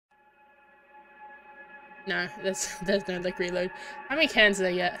 No, there's no like reload. How many cans are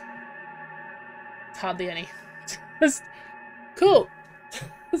there yet? Hardly any. Cool.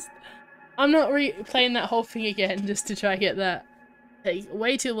 I'm not replaying that whole thing again just to try and get that. Take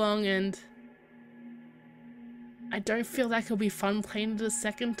way too long, and I don't feel like it'll be fun playing it a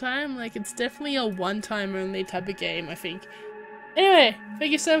second time. Like, it's definitely a one-time only type of game, I think. Anyway,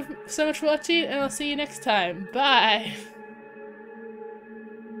 thank you so much for watching, and I'll see you next time. Bye!